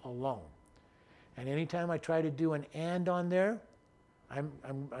him alone. And anytime I try to do an and on there, I'm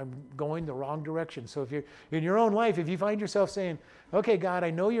going the wrong direction. So if you're in your own life, if you find yourself saying, okay, God,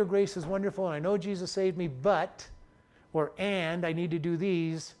 I know your grace is wonderful and I know Jesus saved me, but, or and, I need to do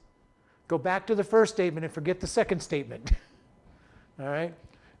these, go back to the first statement and forget the second statement. All right?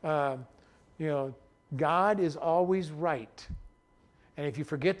 God is always right. And if you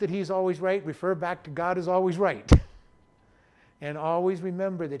forget that he's always right, refer back to God is always right. And always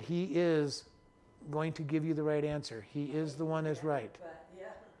remember that he is going to give you the right answer. He is the one that's right.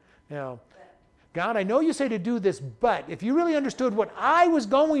 Now, God, I know you say to do this, but if you really understood what I was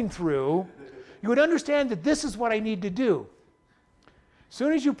going through, you would understand that this is what I need to do. As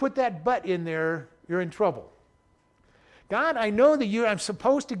soon as you put that but in there, you're in trouble. God, I know that I'm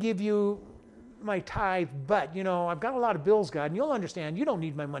supposed to give you my tithe, but, I've got a lot of bills, God, and you'll understand you don't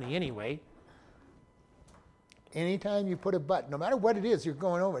need my money anyway. Anytime you put a but, no matter what it is you're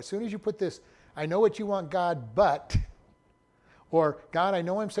going over, as soon as you put this, I know what you want, God, but, or God, I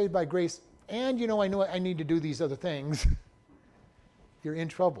know I'm saved by grace, and I know I need to do these other things, you're in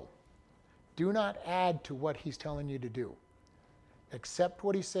trouble. Do not add to what he's telling you to do. Accept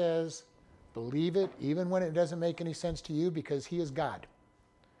what he says, believe it, even when it doesn't make any sense to you, because he is God.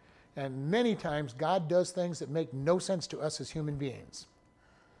 And many times God does things that make no sense to us as human beings,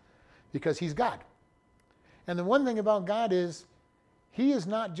 because he's God. And the one thing about God is he is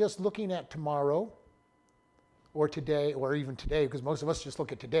not just looking at tomorrow or today, or even today, because most of us just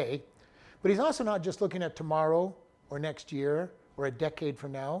look at today, but he's also not just looking at tomorrow or next year or a decade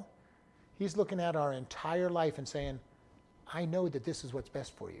from now. He's looking at our entire life and saying, I know that this is what's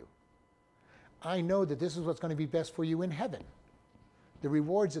best for you. I know that this is what's going to be best for you in heaven. The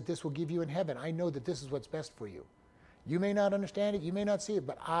rewards that this will give you in heaven, I know that this is what's best for you. You may not understand it, you may not see it,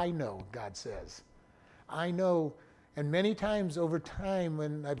 but I know, God says. I know, and many times over time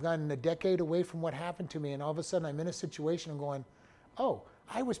when I've gotten a decade away from what happened to me and all of a sudden I'm in a situation and going, oh,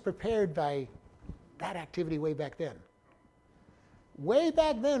 I was prepared by that activity way back then. Way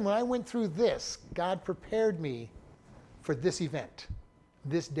back then when I went through this, God prepared me for this event,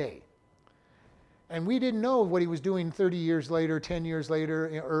 this day. And we didn't know what he was doing 30 years later, 10 years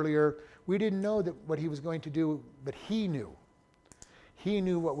later, earlier. We didn't know that what he was going to do, but he knew. He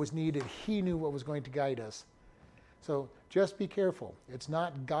knew what was needed. He knew what was going to guide us. So just be careful. It's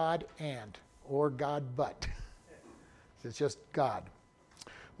not God and or God but. It's just God.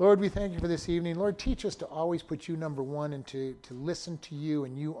 Lord, we thank you for this evening. Lord, teach us to always put you number one and to listen to you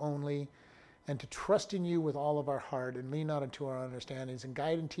and you only, and to trust in you with all of our heart and lean not into our understandings, and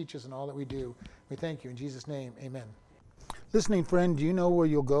guide and teach us in all that we do. We thank you in Jesus' name. Amen. Listening friend, do you know where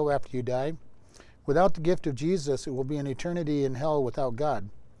you'll go after you die? Without the gift of Jesus, it will be an eternity in hell without God.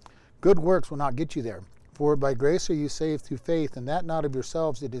 Good works will not get you there. For by grace are you saved through faith, and that not of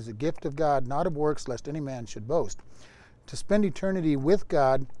yourselves. It is a gift of God, not of works, lest any man should boast. To spend eternity with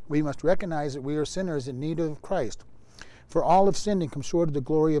God, we must recognize that we are sinners in need of Christ. For all have sinned and come short of the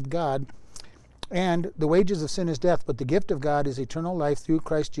glory of God, and the wages of sin is death, but the gift of God is eternal life through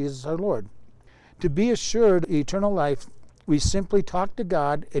Christ Jesus our Lord. To be assured of eternal life, we simply talk to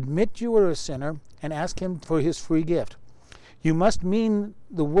God, admit you are a sinner, and ask him for his free gift. You must mean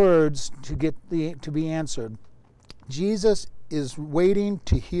the words to be answered. Jesus is waiting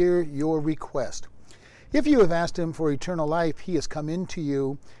to hear your request. If you have asked him for eternal life, he has come into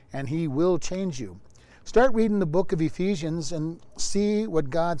you and he will change you. Start reading the book of Ephesians and see what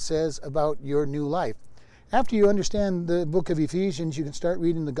God says about your new life. After you understand the book of Ephesians, you can start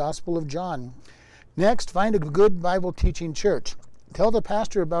reading the Gospel of John. Next, find a good Bible teaching church. Tell the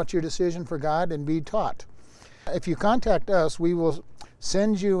pastor about your decision for God and be taught. If you contact us, we will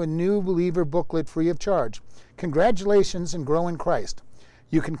send you a new believer booklet free of charge. Congratulations and grow in Christ.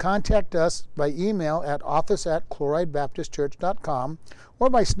 You can contact us by email at office@chloridebaptistchurch.com or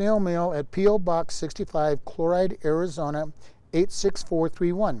by snail mail at P.O. Box 65, Chloride, Arizona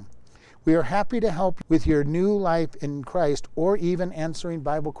 86431. We are happy to help with your new life in Christ or even answering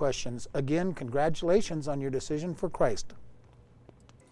Bible questions. Again, congratulations on your decision for Christ.